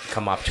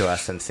come up to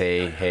us and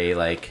say, hey,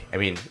 like, I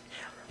mean,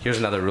 here's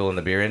another rule in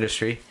the beer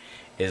industry,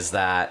 is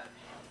that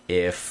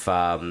if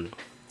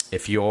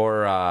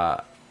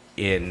you're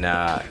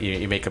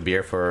you make a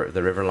beer for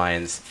the River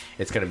Lions,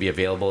 it's going to be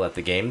available at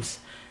the games.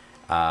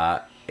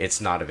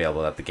 It's not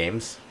available at the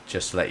games,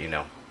 just to let you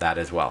know that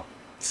as well.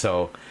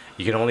 So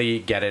you can only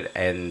get it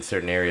in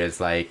certain areas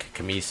like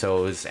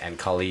Camiso's and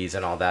Cully's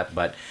and all that,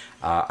 but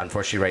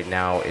unfortunately right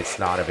now it's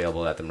not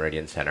available at the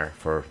Meridian Center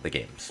for the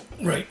games.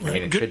 Right. I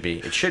mean,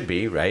 it should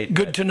be, right?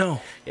 Good to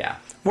know. Yeah.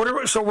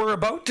 So we're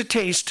about to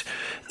taste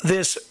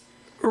this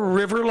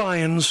River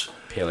Lions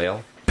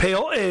Pale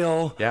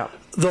Ale. Yeah.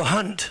 The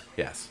Hunt.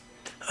 Yes.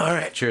 All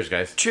right. Cheers,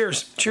 guys.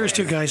 Cheers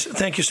to you guys.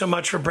 Thank you so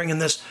much for bringing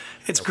this.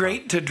 It's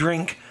great to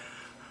drink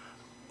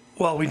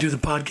while we do the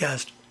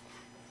podcast.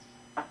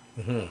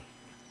 Mm-hmm.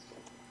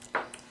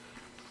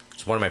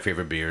 It's one of my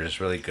favorite beers.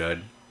 It's really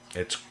good.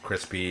 It's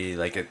crispy,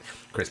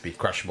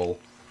 crushable.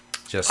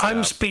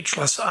 I'm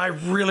speechless. I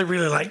really,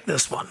 really like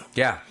this one.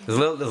 Yeah, there's a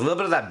little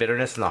bit of that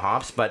bitterness in the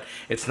hops, but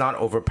it's not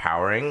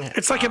overpowering.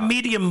 It's like a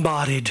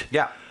medium-bodied.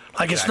 Yeah.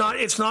 Like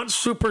exactly. It's not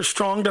super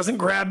strong. Doesn't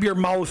grab your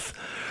mouth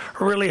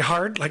really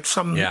hard like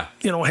some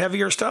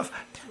heavier stuff.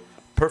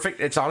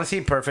 Perfect. It's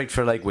honestly perfect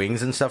for like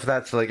wings and stuff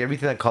like that. So like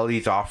everything that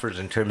Cully's offers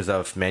in terms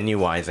of menu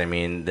wise, I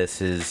mean, this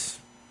is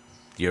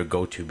your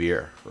go-to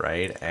beer,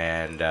 right?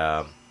 And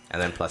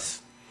then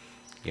plus,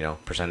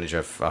 percentage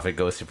of it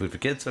goes to Food for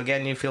Kids. So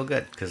again, you feel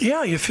good.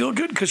 You feel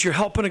good because you're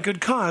helping a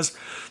good cause,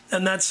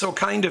 and that's so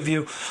kind of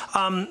you.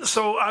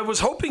 So I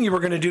was hoping you were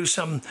going to do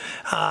some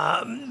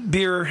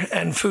beer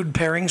and food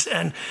pairings,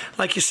 and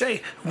like you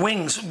say,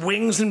 wings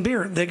and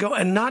beer, they go,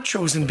 and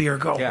nachos and beer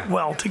go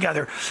well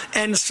together,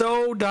 and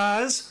so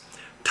does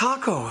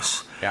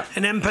tacos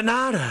and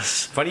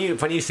empanadas. Funny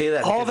you say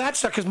that. All that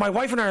stuff, because my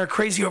wife and I are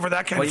crazy over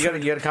that kind of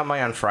food. You gotta come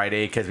by on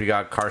Friday because we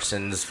got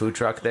Carson's food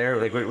truck there.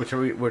 Like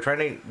we're trying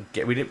to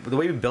get. The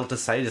way we built the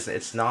site is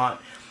it's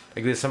not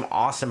like there's some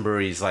awesome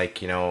breweries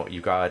like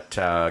you've got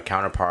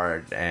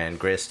Counterpart and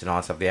Grist and all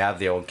that stuff. They have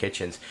their own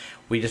kitchens.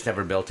 We just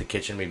never built a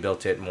kitchen. We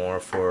built it more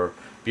for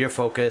beer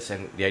focus,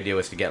 and the idea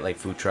was to get like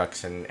food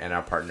trucks and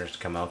our partners to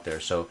come out there.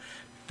 So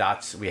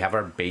we have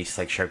our base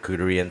like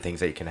charcuterie and things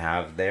that you can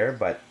have there,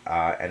 but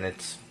and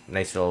it's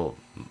nice little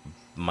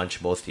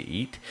munchables to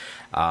eat.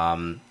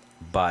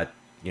 But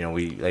you know,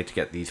 we like to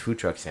get these food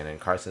trucks in, and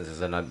Carson's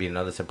is being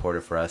another supporter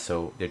for us.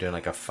 So they're doing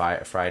like a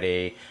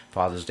Friday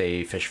Father's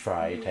Day fish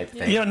fry type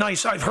thing. Yeah,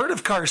 nice. I've heard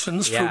of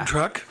Carson's food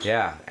truck.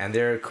 Yeah, and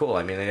they're cool.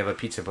 I mean, they have a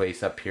pizza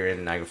place up here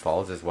in Niagara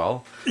Falls as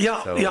well.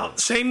 Yeah, so, yeah.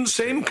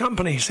 Same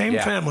company, same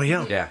family.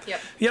 Yeah.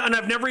 Yep. Yeah, and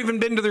I've never even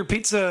been to their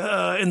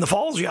pizza in the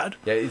Falls yet.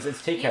 Yeah, it's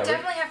takeout. You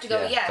definitely have to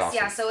go. Yes, awesome.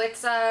 yeah. So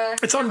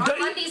it's on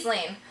Lundy's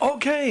Lane.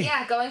 Okay.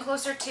 Yeah, going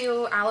closer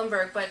to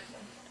Allenburg, but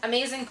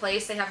amazing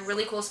place. They have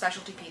really cool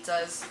specialty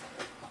pizzas.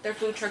 Their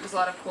food truck has a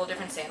lot of cool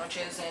different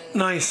sandwiches and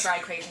nice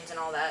fried creations and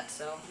all that.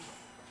 So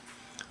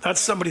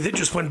that's somebody that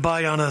just went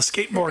by on a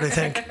skateboard, I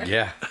think.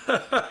 Yeah.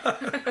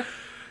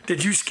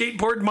 Did you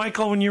skateboard,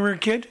 Michael, when you were a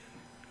kid?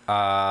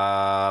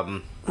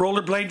 Rollerblade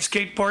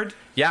skateboard?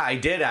 Yeah, I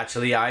did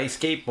actually. I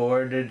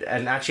skateboarded,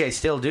 and actually I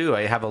still do.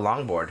 I have a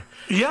longboard.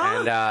 Yeah,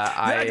 and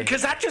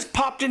because that just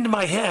popped into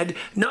my head.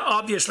 No,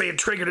 obviously it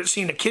triggered it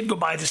seeing a kid go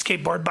by the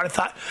skateboard, but I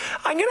thought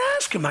I'm gonna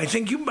ask him. I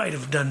think you might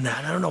have done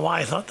that. I don't know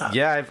why I thought that.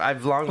 Yeah,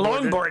 I've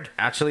longboarded. Longboard.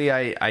 Actually,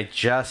 I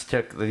just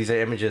took these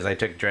images. I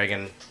took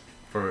Dragon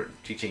for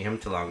teaching him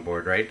to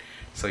longboard, right?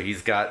 So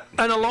he's got.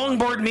 And a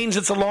longboard means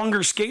it's a longer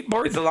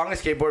skateboard. It's a longer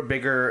skateboard,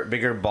 big balls,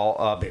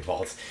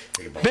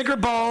 bigger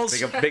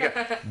balls,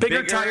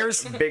 bigger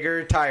tires,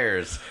 bigger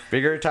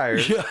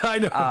tires. Yeah, I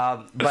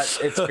know. But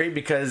it's great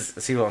because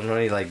see, well, I'm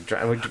really like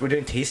we're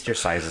doing taster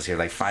sizes here,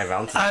 like 5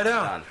 ounces. I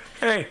know.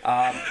 Hey.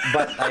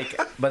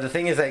 But the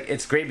thing is, like,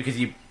 it's great because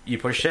you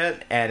push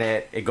it and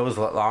it goes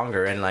a lot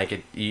longer, and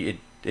like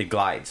it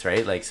glides,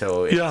 right? Like,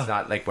 so it's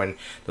not like when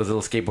those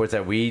little skateboards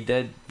that we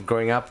did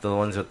growing up, the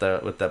ones with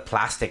the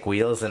plastic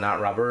wheels and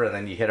not rubber, and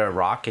then you hit a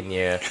rock and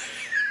you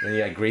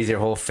like graze your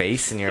whole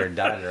face and you're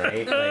done,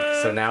 right?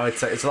 Like, so now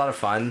it's a lot of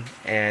fun,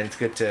 and it's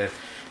good to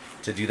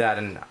do that.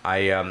 And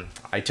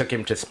I took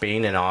him to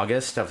Spain in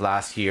August of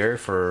last year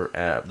for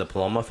the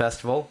Paloma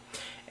Festival,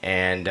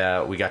 and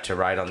we got to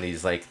ride on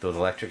these like those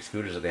electric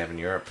scooters that they have in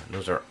Europe. And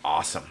those are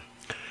awesome.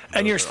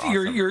 And you're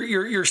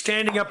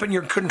standing up and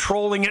you're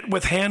controlling it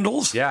with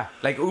handles. Yeah,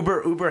 like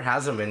Uber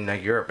has them in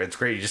like Europe. It's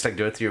great. You just like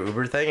do it through your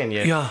Uber thing, and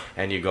you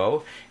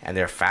go, and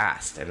they're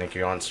fast, and like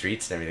you're on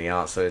streets and everything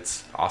else. So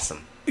it's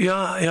awesome.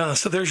 Yeah.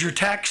 So there's your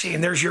taxi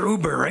and there's your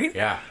Uber, right?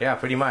 Yeah,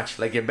 pretty much.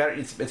 Like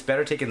it's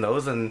better taking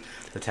those than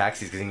the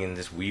taxis because you can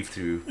just weave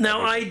through.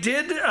 Now I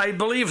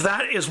believe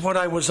that is what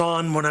I was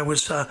on when I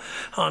was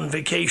on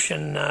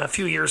vacation a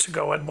few years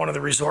ago at one of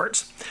the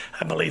resorts.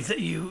 I believe that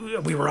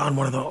we were on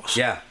one of those.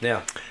 Yeah.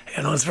 You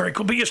know, it's very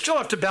cool, but you still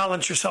have to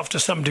balance yourself to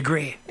some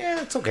degree.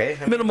 Yeah, it's okay.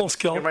 Minimal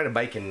skill. You can ride a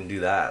bike and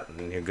do that,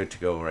 and you're good to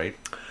go, right?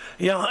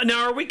 Yeah.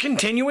 Now, are we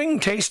continuing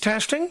taste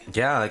testing?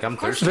 Yeah, like I'm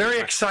thirsty. Very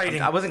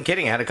exciting. I wasn't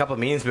kidding. I had a couple of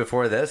meetings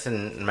before this,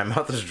 and my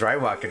mouth was dry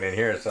walking in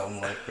here, so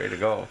I'm like ready to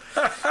go.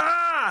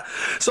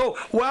 So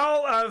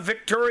while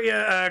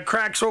Victoria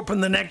cracks open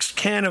the next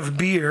can of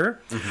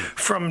beer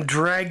from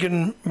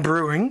Dragon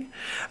Brewing,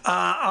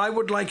 I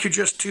would like you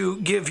just to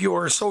give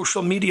your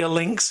social media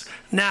links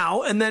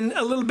now, and then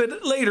a little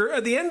bit later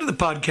at the end of the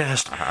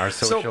podcast. Our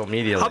social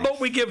media links. How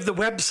about we give the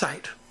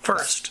website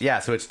first? Yeah,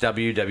 so it's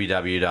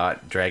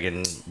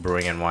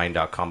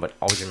www.dragonbrewingandwine.com, but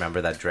always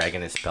remember that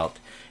Dragon is spelled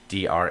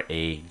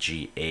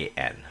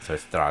Dragan. So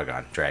it's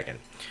Dragon.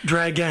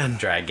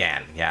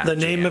 Dragan, yeah. The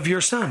name of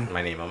your son.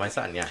 My name of my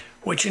son, yeah.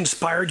 Which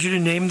inspired you to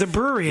name the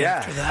brewery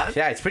after that.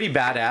 Yeah, it's pretty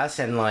badass,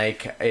 and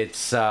like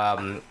it's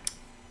the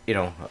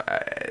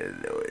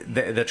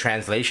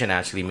translation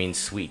actually means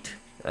sweet,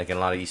 like in a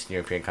lot of Eastern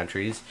European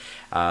countries.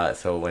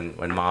 So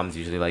when moms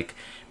usually like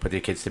put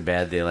their kids to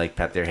bed, they like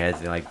pat their heads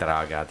and they're like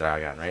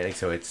Dragan, right? Like,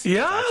 so it's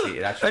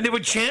actually, and they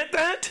would chant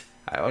that.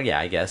 Oh yeah,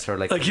 I guess, or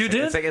like you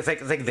did. It's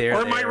like there.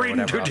 Or am I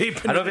reading too deep?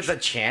 I don't know if it's a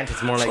chant.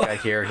 It's more like a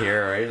here,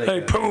 right? Like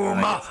hey,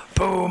 Puma,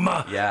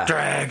 yeah.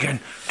 Dragon.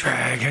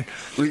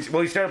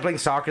 We started playing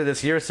soccer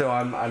this year, so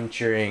I'm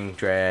cheering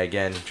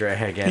Dragon. Yes,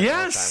 all the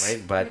time,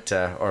 right? But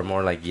or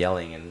more like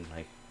yelling and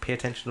like pay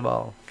attention to the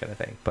ball kind of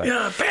thing. But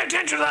yeah, pay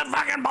attention to that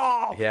fucking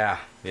ball. Yeah,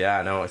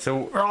 no.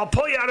 So or I'll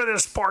pull you out of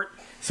this sport.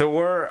 So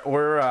we're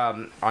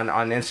on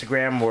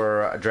Instagram.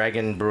 We're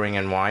Dragon Brewing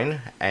and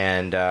Wine,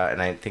 and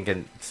I think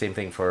the same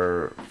thing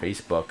for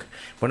Facebook.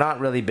 We're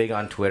not really big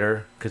on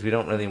Twitter because we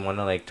don't really want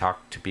to like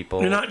talk to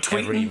people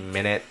every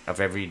minute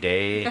of every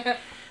day.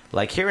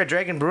 Like here at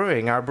Dragon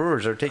Brewing, our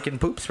brewers are taking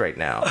poops right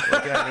now.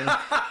 Like, I mean,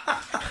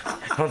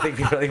 I don't think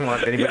we really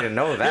want anybody to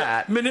know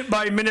that. Minute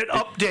by minute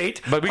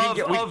update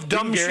of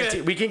dumb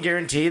shit. We can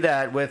guarantee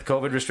that with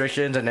COVID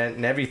restrictions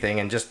and everything,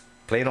 and just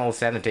plain old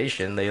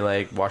sanitation, they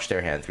like wash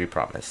their hands, we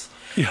promise.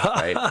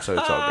 Right? So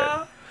it's all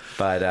good.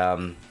 But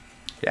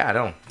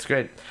it's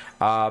great.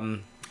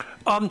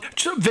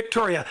 So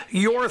Victoria,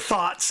 your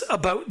thoughts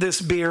about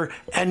this beer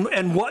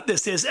and what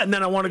this is, and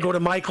then I want to go to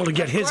Michael to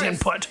get his course.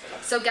 input.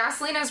 So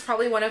Gasolina is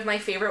probably one of my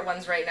favorite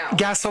ones right now.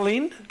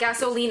 Gasoline?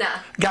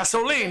 Gasolina.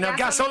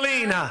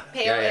 Gasolina.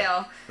 Pale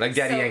ale. Like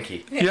Daddy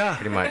Yankee. Yeah.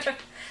 Pretty much.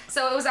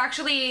 So it was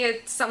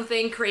actually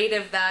something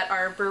creative that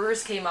our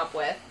brewers came up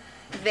with.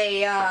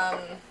 They,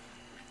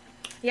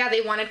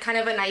 they wanted kind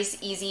of a nice,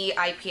 easy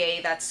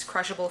IPA that's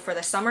crushable for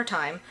the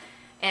summertime.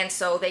 And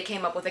so they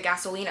came up with a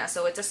Gasolina.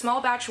 So it's a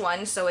small batch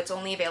one, so it's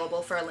only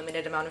available for a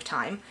limited amount of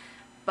time.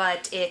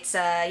 But it's,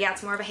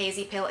 it's more of a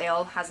hazy pale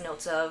ale, has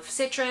notes of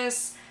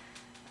citrus.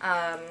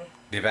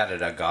 They've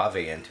added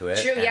agave into it.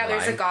 True, yeah,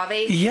 there's lime.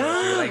 agave. Yeah.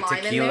 There's Like lime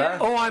in tequila? there.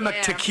 Oh, I'm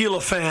a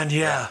tequila fan,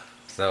 yeah.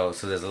 So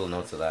there's little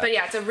notes of that. But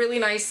yeah, it's a really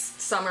nice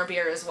summer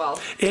beer as well.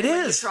 It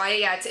When is. You try it,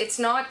 yeah, it's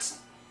not,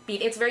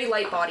 it's very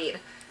light bodied.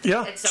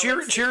 Yeah. It's- so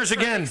Cheers, it's cheers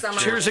perfect again. summer.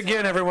 Cheers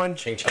again, everyone.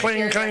 Ching, ching. Cling,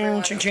 Cheers, cling,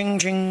 everyone. ching, ching,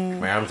 ching.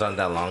 My arm's not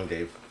that long,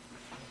 Dave.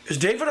 Is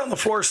David on the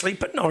floor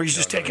sleeping? No, he's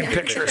just taking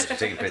pictures.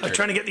 Taking pictures. I'm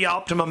trying to get the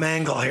optimum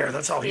angle here.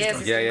 That's all he's Yes,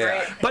 doing. it's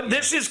Yeah. great. But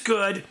this is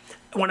good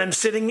when I'm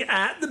sitting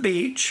at the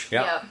beach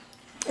Yeah.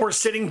 or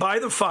sitting by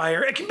the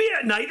fire. It can be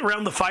at night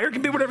around the fire. It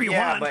can be whatever you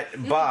Yeah, want.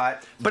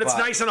 but But it's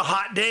nice on a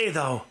hot day,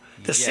 though.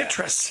 The Yeah.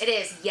 citrus It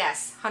is,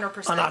 yes,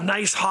 100%. on a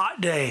nice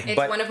hot day. It's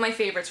But- one of my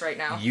favorites right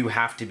now. You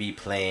have to be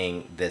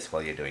playing this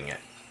while you're doing it.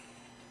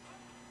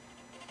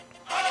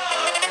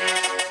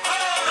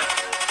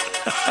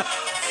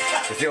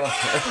 If you-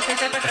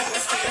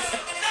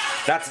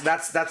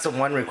 that's the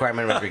one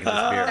requirement when drinking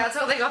this beer. That's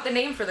how they got the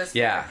name for this.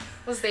 Yeah. beer,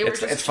 was they were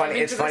just It's funny.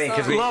 jamming It's to the funny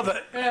because song. we Love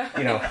it.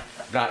 you know,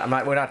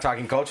 we're not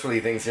talking culturally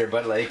things here,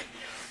 but like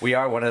we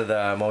are one of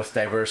the most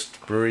diverse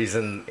breweries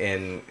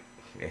in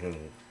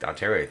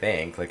Ontario, I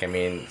think. Like, I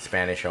mean,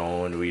 Spanish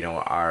owned. We know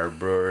our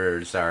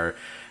brewers are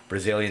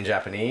Brazilian,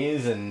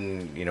 Japanese,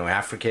 and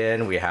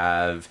African. We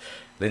have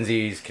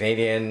Lindsay's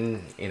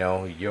Canadian.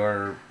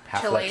 You're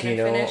half Chilean and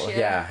Latino. Finnish,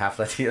 yeah. Half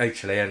Latino, like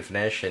Chilean,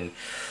 Finnish, and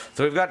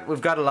so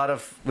we've got a lot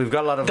of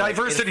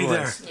Diversity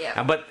there. influence.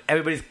 Yeah. But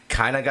everybody's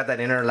kind of got that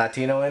inner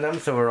Latino in them,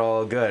 so we're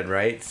all good,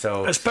 right?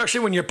 So Especially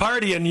when you're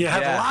partying, you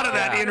have a Yeah, lot of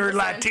that yeah. inner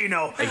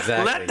Latino.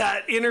 Exactly. Let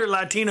that inner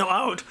Latino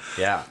out.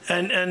 yeah.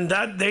 And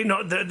that they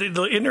know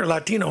the inner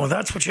Latino.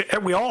 That's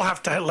what we all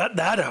have to let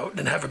that out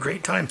and have a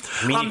great time.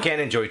 I mean, you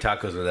can't enjoy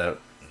tacos without,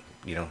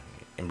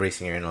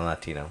 embracing your inner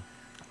Latino.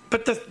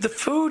 But the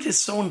food is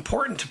so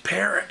important to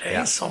pair it. Eh?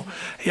 Yeah. So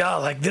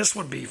like this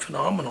would be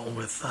phenomenal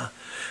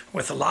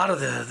with a lot of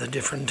the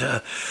different,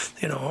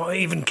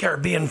 even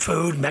Caribbean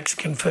food,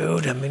 Mexican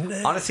food. I mean,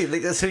 Honestly,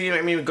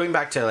 going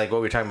back to like what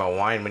we were talking about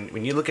wine.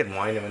 When you look at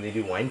wine and when they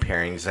do wine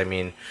pairings, I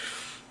mean,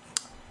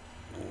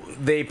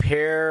 they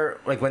pair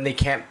like when they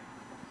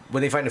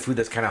find a food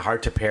that's kind of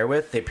hard to pair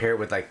with, they pair it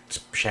with like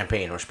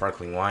champagne or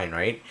sparkling wine,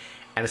 right?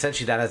 And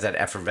essentially that has that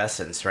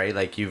effervescence, right?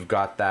 Like you've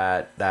got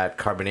that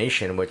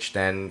carbonation, which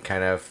then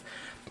kind of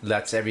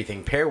lets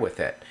everything pair with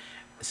it.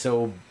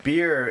 So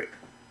beer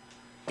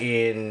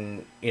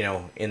in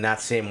that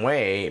same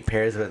way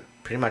pairs with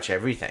pretty much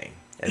everything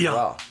as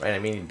well, right? I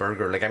mean,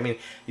 burger,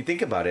 you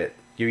think about it,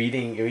 you're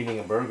eating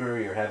a burger,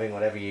 you're having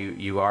whatever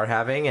you are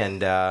having,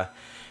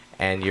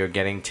 and you're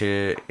getting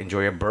to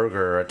enjoy a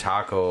burger or a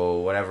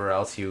taco, whatever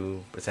else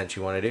you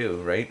essentially want to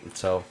do, right?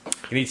 So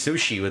you can eat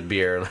sushi with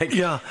beer.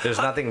 There's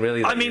nothing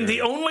really. I mean,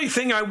 the only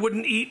thing I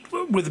wouldn't eat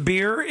with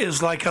beer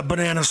is like a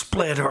banana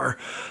split or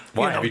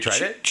Why? Have you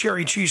tried it?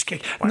 Cherry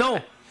cheesecake. No.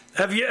 not?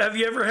 Have you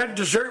ever had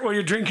dessert while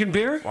you're drinking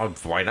beer? Well,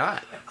 why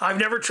not? I've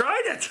never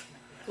tried it.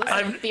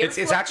 Beer It's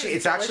float actually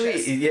is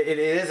delicious. it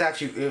is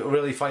actually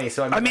really funny.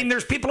 So I mean,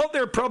 there's people out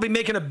there probably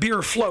making a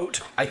beer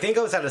float. I think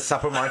I was at a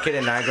supper market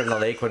in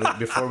Niagara-on-the-Lake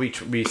before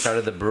we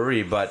started the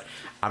brewery, but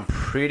I'm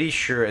pretty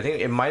sure I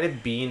think it might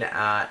have been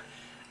at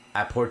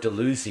Port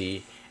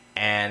Dalhousie,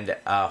 and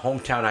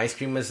Hometown Ice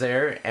Cream was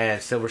there,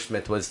 and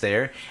Silversmith was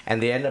there,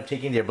 and they ended up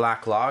taking their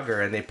black lager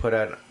and they put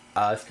a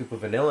scoop of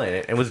vanilla in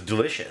it. It was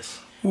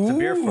delicious. It's a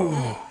beer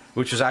float,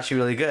 which was actually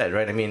really good,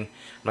 right? I mean, I'm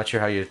not sure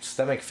how your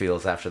stomach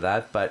feels after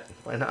that, but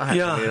why not?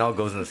 Yeah. I mean, it all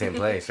goes in the same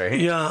place, right?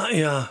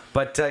 Yeah.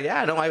 But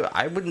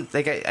I wouldn't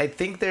like. I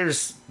think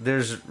there's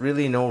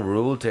really no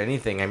rule to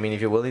anything. I mean, if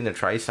you're willing to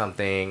try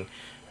something,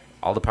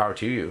 all the power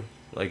to you.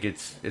 Like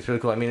it's really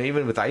cool. I mean,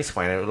 even with ice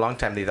wine, a long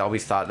time they've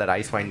always thought that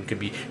ice wine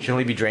should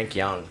only be drank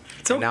young.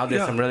 So, and now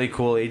there's yeah. some really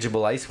cool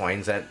ageable ice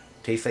wines that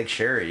taste like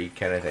sherry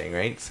kind of thing,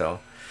 right?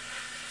 So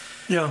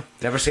Yeah.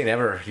 never say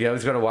never. You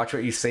always got to watch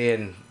what you say,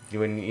 and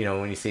when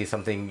you say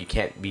something you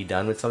can't be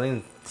done with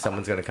something,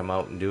 someone's going to come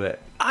out and do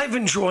it. I've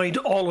enjoyed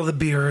all of the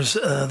beers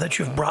that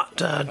you've brought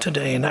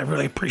today, and I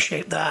really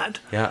appreciate that.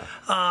 Yeah.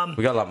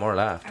 We got a lot more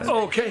left.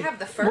 Okay. I have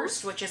the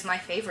first, which is my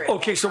favorite.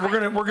 Okay, so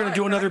we're gonna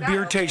do another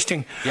beer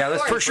tasting. Yeah,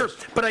 let's for sure.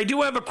 But I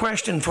do have a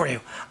question for you.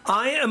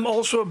 I am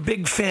also a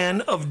big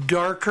fan of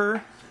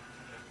darker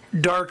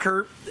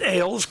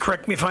ales.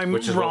 Correct me if I'm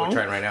Which is wrong. what we're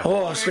trying right now.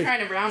 Oh, We're sweet.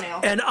 trying a brown ale.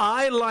 And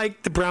I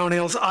like the brown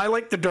ales. I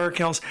like the dark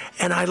ales,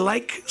 and I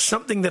like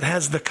something that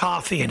has the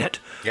coffee in it.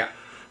 Yeah.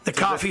 The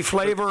coffee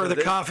flavor or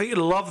the coffee.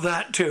 Love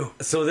that too.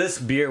 So this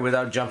beer,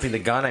 without jumping the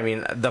gun, I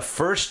mean, the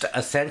first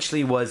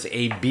essentially was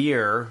a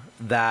beer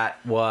that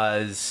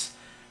was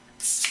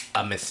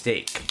a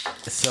mistake.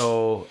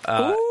 So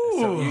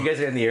you guys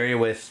are in the area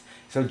with...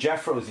 So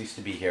Jeff Rose used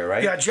to be here,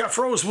 right? Yeah, Jeff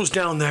Rose was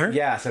down there.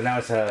 Yeah, so now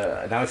it's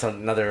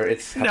another.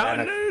 It's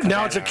Havana,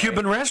 now it's a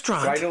Cuban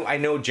restaurant. So I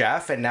know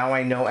Jeff, and now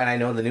I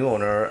know the new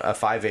owner of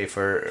 5A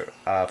for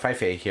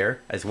 5A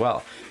here as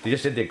well. They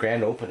just did the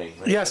grand opening.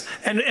 Right? Yes,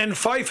 and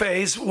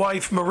 5A's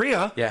wife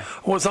Maria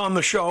was on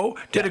the show.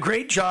 Did a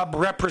great job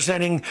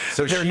representing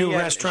their new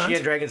restaurant. She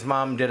and Dragon's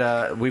mom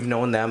we've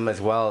known them as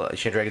well.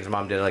 She and Dragon's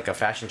mom did like a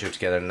fashion show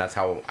together, and that's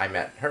how I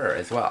met her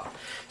as well.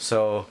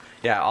 So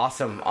yeah,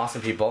 awesome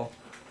people.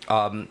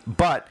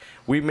 But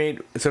we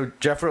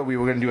Jeff Rose, we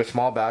were going to do a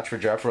small batch for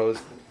Jeff Rose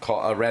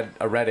called a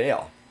red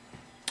ale.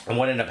 And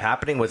what ended up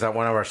happening was that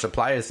one of our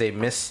suppliers, they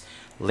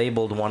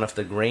mislabeled one of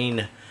the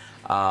grain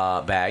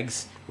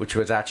bags, which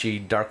was actually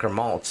darker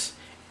malts.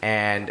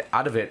 And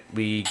out of it,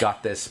 we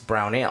got this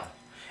brown ale.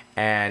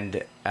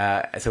 And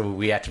so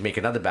we had to make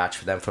another batch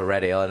for them for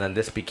red ale. And then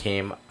this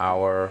became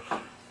our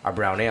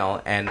brown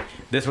ale. And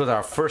this was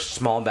our first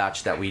small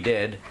batch that we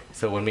did.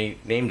 So when we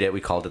named it,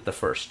 we called it the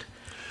first.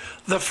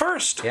 The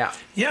first. Yeah.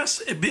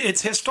 Yes,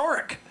 it's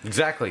historic.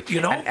 Exactly.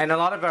 You know? And a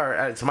lot of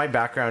our... so my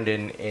background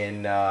in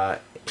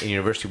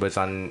university was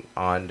on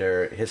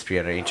their history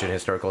and ancient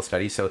historical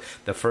studies. So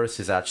the first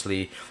is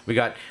actually... We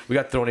got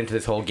thrown into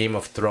this whole Game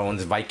of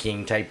Thrones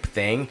Viking type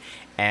thing.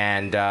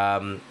 And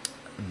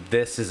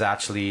this is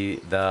actually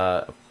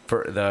the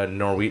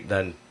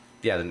Norwegian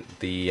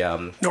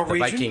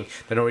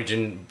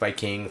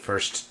Viking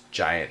first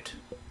giant.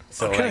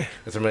 So like,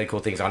 there's some really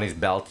cool things on his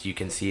belt. You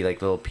can see like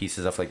little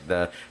pieces of like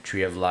the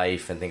Tree of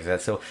Life and things like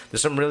that. So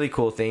there's some really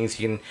cool things.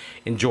 You can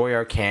enjoy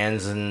our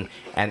cans and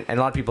a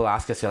lot of people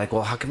ask us, they're like,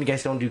 well, how come you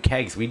guys don't do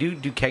kegs? We do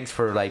kegs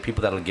for like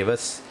people that'll give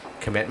us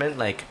commitment.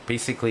 Like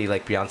basically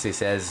like Beyonce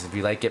says, if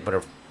you like it, put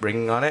a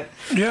ring on it.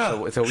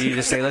 Yeah. So we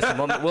just say, listen,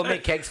 we'll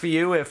make kegs for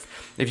you if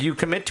you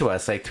commit to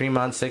us, like 3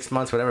 months, 6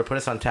 months, whatever. Put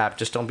us on tap.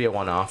 Just don't be a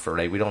one-off, or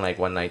like we don't like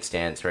one night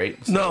stands, right?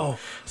 No,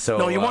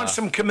 you want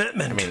some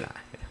commitment. I mean,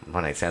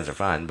 one night stands are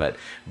fun, but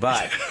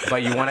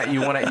you want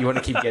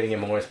to keep getting it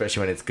more,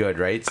 especially when it's good,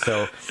 right?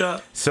 So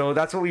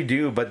that's what we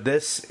do. But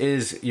this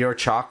is your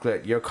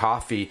chocolate, your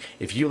coffee.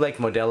 If you like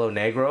Modelo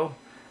Negro,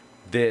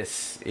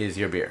 this is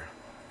your beer,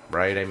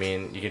 right? I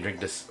mean, you can drink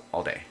this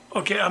all day.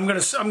 Okay, I'm gonna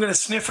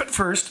sniff it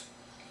first.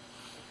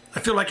 I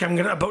feel like I'm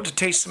about to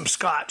taste some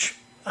scotch.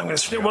 I'm gonna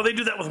sniff. Well, they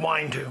do that with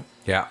wine too.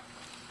 Yeah.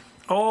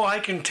 Oh, I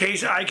can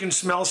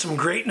smell some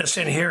greatness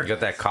in here. You got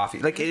that coffee,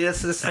 like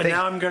it's this and thing.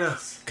 Now I'm gonna.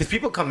 Because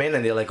people come in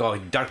and they're like, "Oh,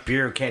 dark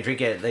beer, can't drink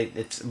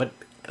it." But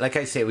like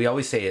I say, we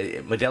always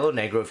say, Modelo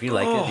Negro. If you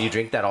like it, you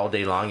drink that all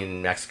day long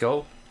in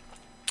Mexico.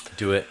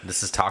 Do it.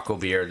 This is taco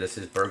beer. This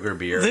is burger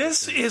beer.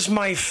 This is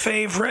my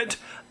favorite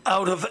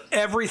out of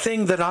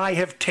everything that I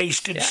have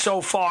tasted so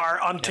far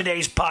on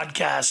today's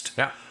podcast.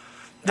 Yeah.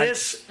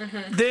 This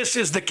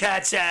is the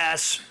cat's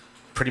ass.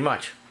 Pretty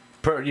much.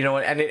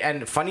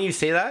 And funny you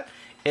say that.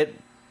 It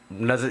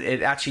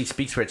actually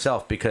speaks for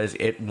itself because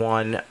it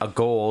won a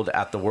gold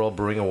at the World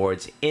Brewing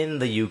Awards in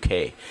the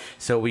UK.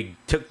 So we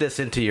took this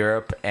into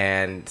Europe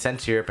and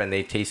sent to Europe, and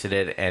they tasted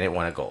it, and it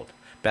won a gold.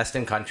 Best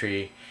in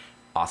country.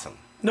 Awesome.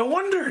 No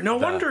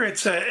wonder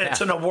it's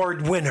an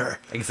award winner.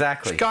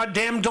 Exactly. It's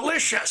goddamn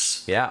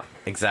delicious. Yeah,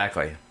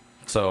 exactly.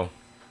 So,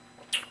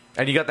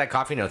 and you got that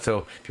coffee note.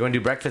 So if you want to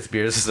do breakfast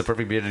beers, this is the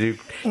perfect beer to do.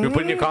 You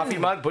put in your coffee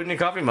mug,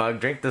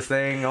 drink this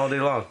thing all day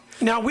long.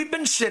 Now we've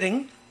been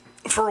sitting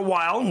for a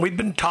while, and we've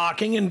been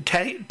talking and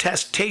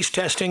taste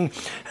testing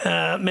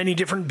many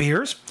different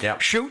beers,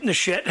 shooting the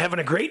shit, having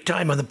a great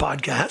time on the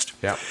podcast.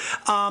 Yeah.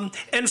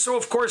 And so,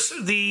 of course,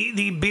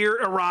 the beer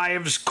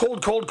arrives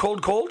cold,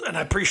 and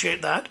I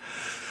appreciate that.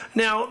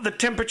 Now, the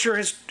temperature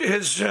has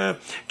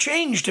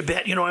changed a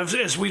bit,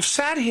 as we've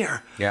sat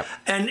here. Yeah.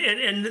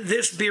 And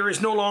this beer is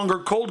no longer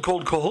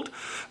cold,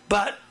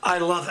 but I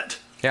love it.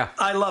 Yeah.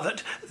 I love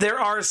it. There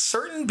are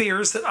certain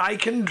beers that I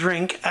can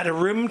drink at a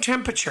room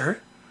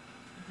temperature,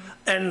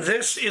 and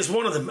this is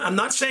one of them. I'm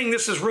not saying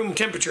this is room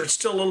temperature. It's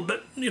still a little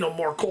bit,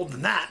 more cold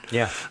than that.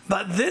 Yeah.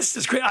 But this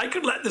is great. I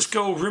could let this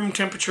go room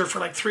temperature for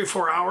like 3 or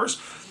 4 hours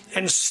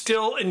and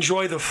still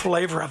enjoy the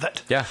flavor of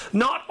it. Yeah.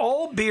 Not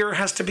all beer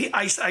has to be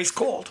ice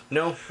cold.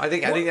 No, I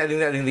think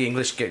the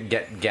English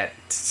get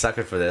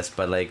suckered for this,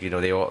 but like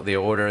they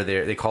order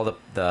they call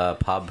the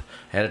pub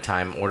ahead of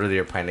time, order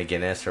their pint of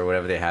Guinness or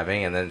whatever they're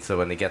having, and then so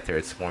when they get there,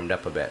 it's warmed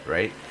up a bit,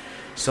 right?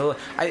 So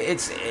I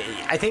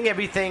think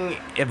everything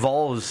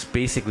evolves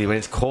basically. When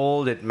it's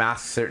cold, it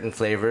masks certain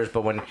flavors,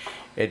 but when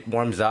it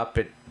warms up,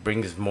 it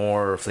brings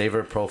more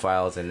flavor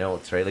profiles and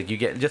notes, right? Like you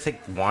get, just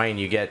like wine,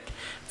 you get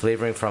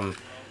flavoring from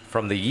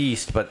from the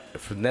yeast, but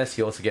from this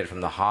you also get it from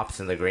the hops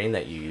and the grain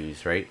that you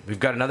use, right? We've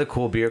got another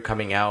cool beer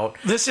coming out.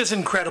 This is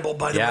incredible,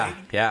 by the way.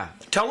 Yeah.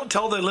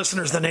 Tell the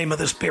listeners the name of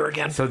this beer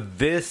again. So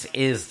this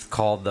is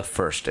called The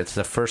First. It's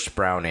the First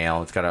Brown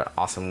Ale. It's got an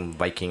awesome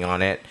Viking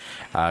on it.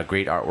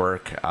 Great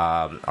artwork.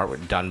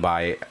 Artwork done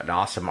by an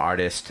awesome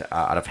artist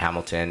out of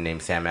Hamilton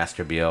named Sam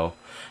Masterbio.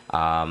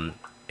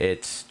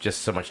 It's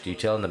just so much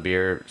detail, and the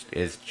beer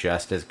is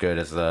just as good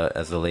as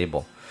the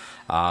label.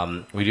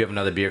 We do have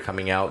another beer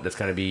coming out that's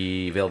going to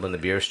be available in the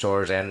beer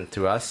stores and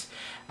through us,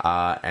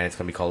 and it's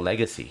going to be called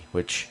Legacy,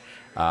 which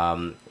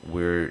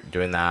we're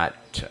doing that.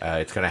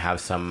 It's going to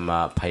have some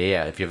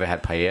paella. If you ever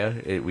had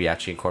paella, we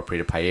actually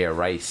incorporated paella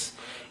rice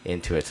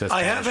into it. So it's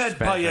I have had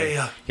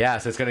paella. Yeah,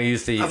 so it's going to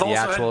use the I've also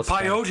actual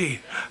had peyote.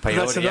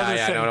 That's another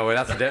thing. No,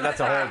 that's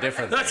a whole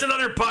different thing. That's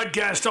another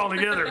podcast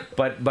altogether.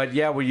 But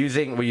yeah, we're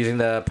using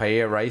the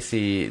paella rice,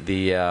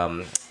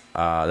 the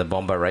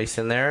bomba rice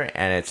in there,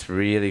 and it's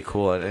really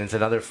cool. And it's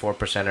another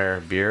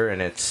 4%er beer,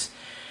 and it's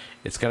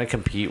going to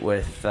compete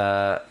with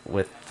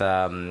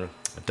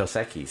Dos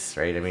Equis,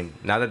 right? I mean,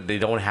 now that they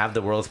don't have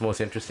the world's most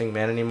interesting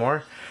man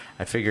anymore,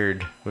 I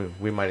figured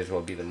we might as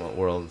well be the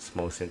world's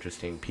most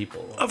interesting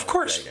people. Of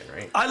course. Dragon,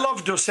 right? I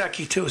love Dos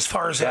Equis, too, as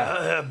far as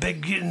a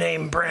big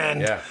name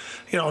brand. Yeah.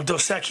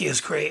 Dos Equis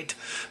is great.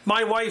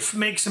 My wife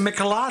makes a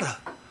michelada.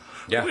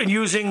 Yeah.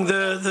 Using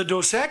the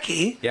Dos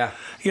Equis. Yeah.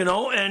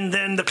 And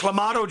then the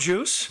Clamato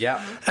juice.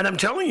 Yeah. And I'm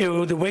telling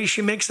you, the way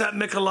she makes that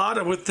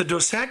michelada with the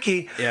Dos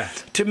Equis,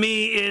 to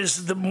me,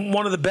 is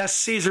one of the best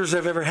Caesars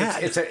I've ever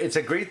had. It's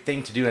a great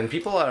thing to do, and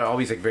people are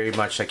always very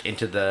much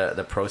into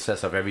the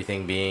process of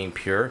everything being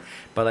pure.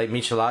 But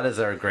micheladas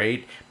are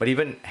great. But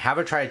even have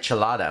a try a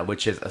chelada,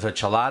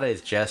 chelada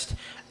is just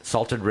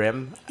salted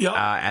rim,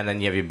 and then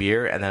you have your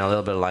beer, and then a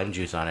little bit of lime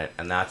juice on it,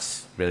 and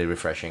that's really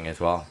refreshing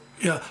as well.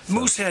 Yeah,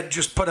 Moosehead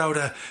just put out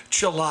a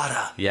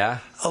chelada.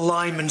 Yeah? A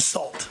lime and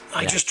salt.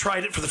 I just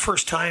tried it for the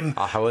first time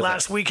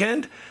last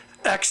weekend.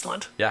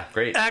 Excellent. Yeah,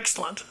 great.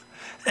 Excellent.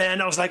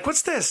 And I was like,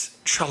 what's this?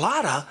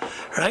 Chelada,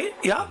 right?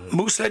 Yeah,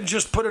 Moosehead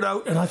just put it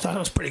out, and I thought it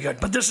was pretty good.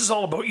 But this is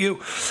all about you.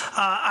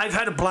 I've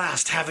had a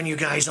blast having you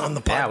guys on the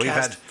podcast. Yeah, we've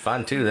had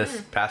fun, too.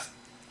 This passed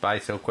by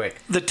so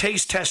quick. The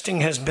taste testing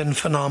has been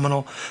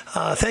phenomenal.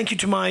 Thank you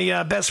to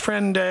my best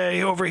friend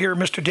over here,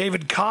 Mr.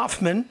 David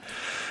Kaufman,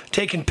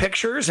 taking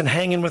pictures and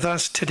hanging with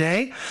us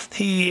today.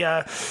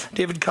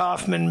 David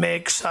Kaufman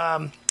makes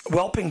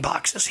whelping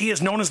boxes. He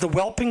is known as the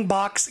whelping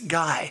box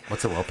guy.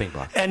 What's a whelping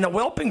box? And a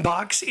whelping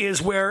box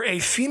is where a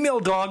female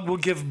dog will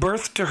give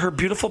birth to her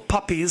beautiful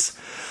puppies,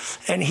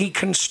 and he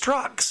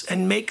constructs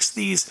and makes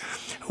these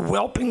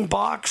whelping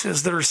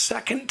boxes that are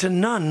second to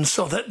none,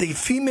 so that the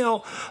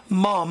female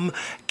mom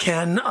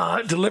can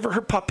deliver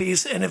her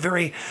puppies in a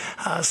very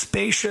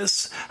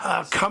spacious,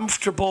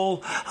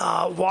 comfortable,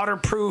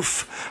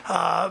 waterproof,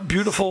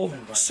 beautiful,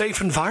 safe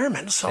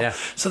environment. So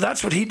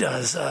that's what he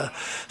does.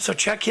 So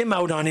check him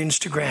out on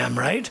Instagram.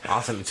 Right?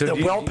 Awesome. So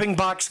the whelping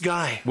box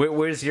guy.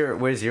 Where's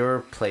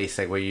your place?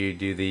 Where you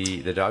do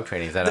the dog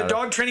training? Is that the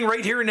dog training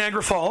right here in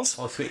Niagara Falls?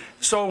 Oh, sweet.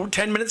 So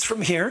 10 minutes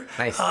from here,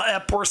 nice.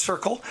 At Port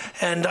Circle,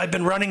 and I've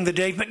been running the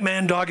Dave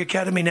McMahon Dog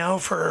Academy now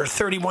for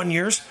 31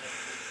 years.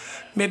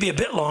 Maybe a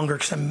bit longer,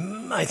 because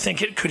I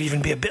think it could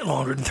even be a bit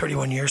longer than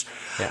 31 years.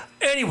 Yeah.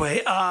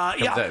 Anyway,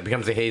 it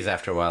becomes a haze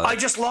after a while. I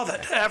just love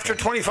it. After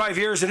 25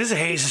 years, it is a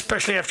haze,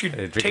 especially after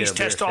you taste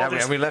test all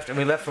this. And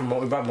we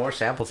brought more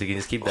samples. You can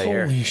just keep that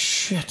here. Holy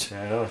shit!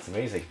 I know, it's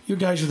amazing. You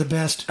guys are the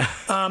best.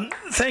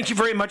 Thank you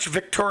very much,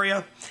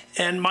 Victoria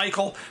and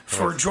Michael,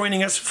 for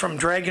joining us from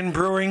Dragon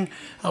Brewing.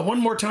 One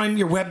more time,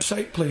 your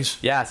website, please.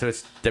 Yeah, so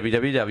it's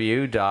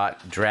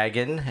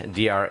www.dragan,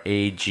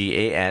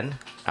 DRAGAN,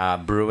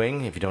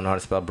 Brewing. If you don't know how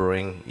to spell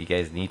brewing, you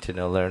guys need to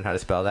learn how to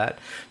spell that.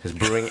 It's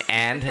Brewing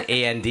and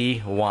AND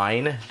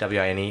wine,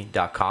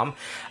 WINE.com.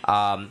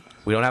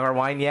 We don't have our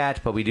wine yet,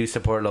 but we do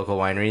support local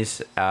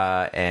wineries,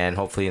 and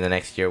hopefully in the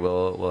next year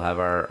we'll have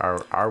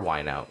our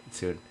wine out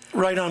soon.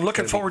 Right on.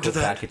 Looking forward to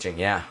that. Packaging,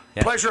 yeah.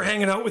 Pleasure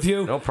hanging out with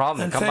you. No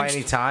problem. And come by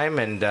anytime.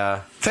 And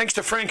thanks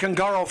to Frank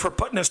Ungaro for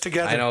putting us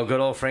together. I know, good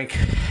old Frank.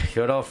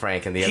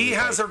 And he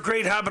has a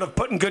great habit of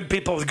putting good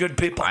people with good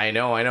people. I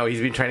know.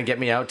 He's been trying to get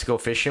me out to go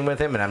fishing with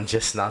him, and I'm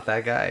just not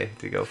that guy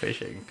to go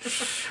fishing.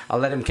 I'll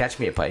let him catch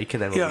me a pike,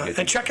 and then we'll be good.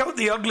 And check out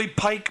the Ugly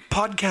Pike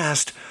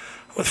podcast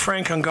with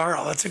Frank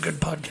Ungaro. That's a good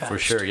podcast. For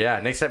sure, yeah.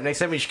 Next time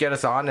you should get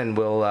us on, and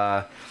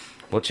we'll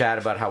chat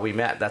about how we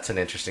met. That's an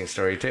interesting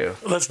story, too.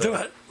 Let's do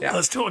it. Yeah.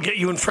 Let's do it. We'll get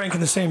you and Frank in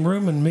the same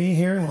room and me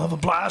here, and we'll have a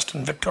blast,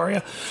 and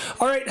Victoria.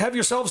 All right, have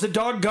yourselves a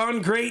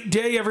doggone great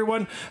day,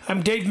 everyone.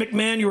 I'm Dave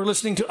McMahon. You are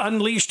listening to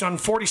Unleashed on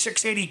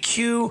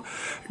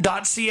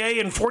 4680q.ca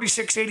and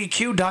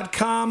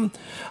 4680q.com.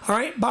 All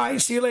right, bye.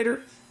 See you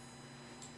later.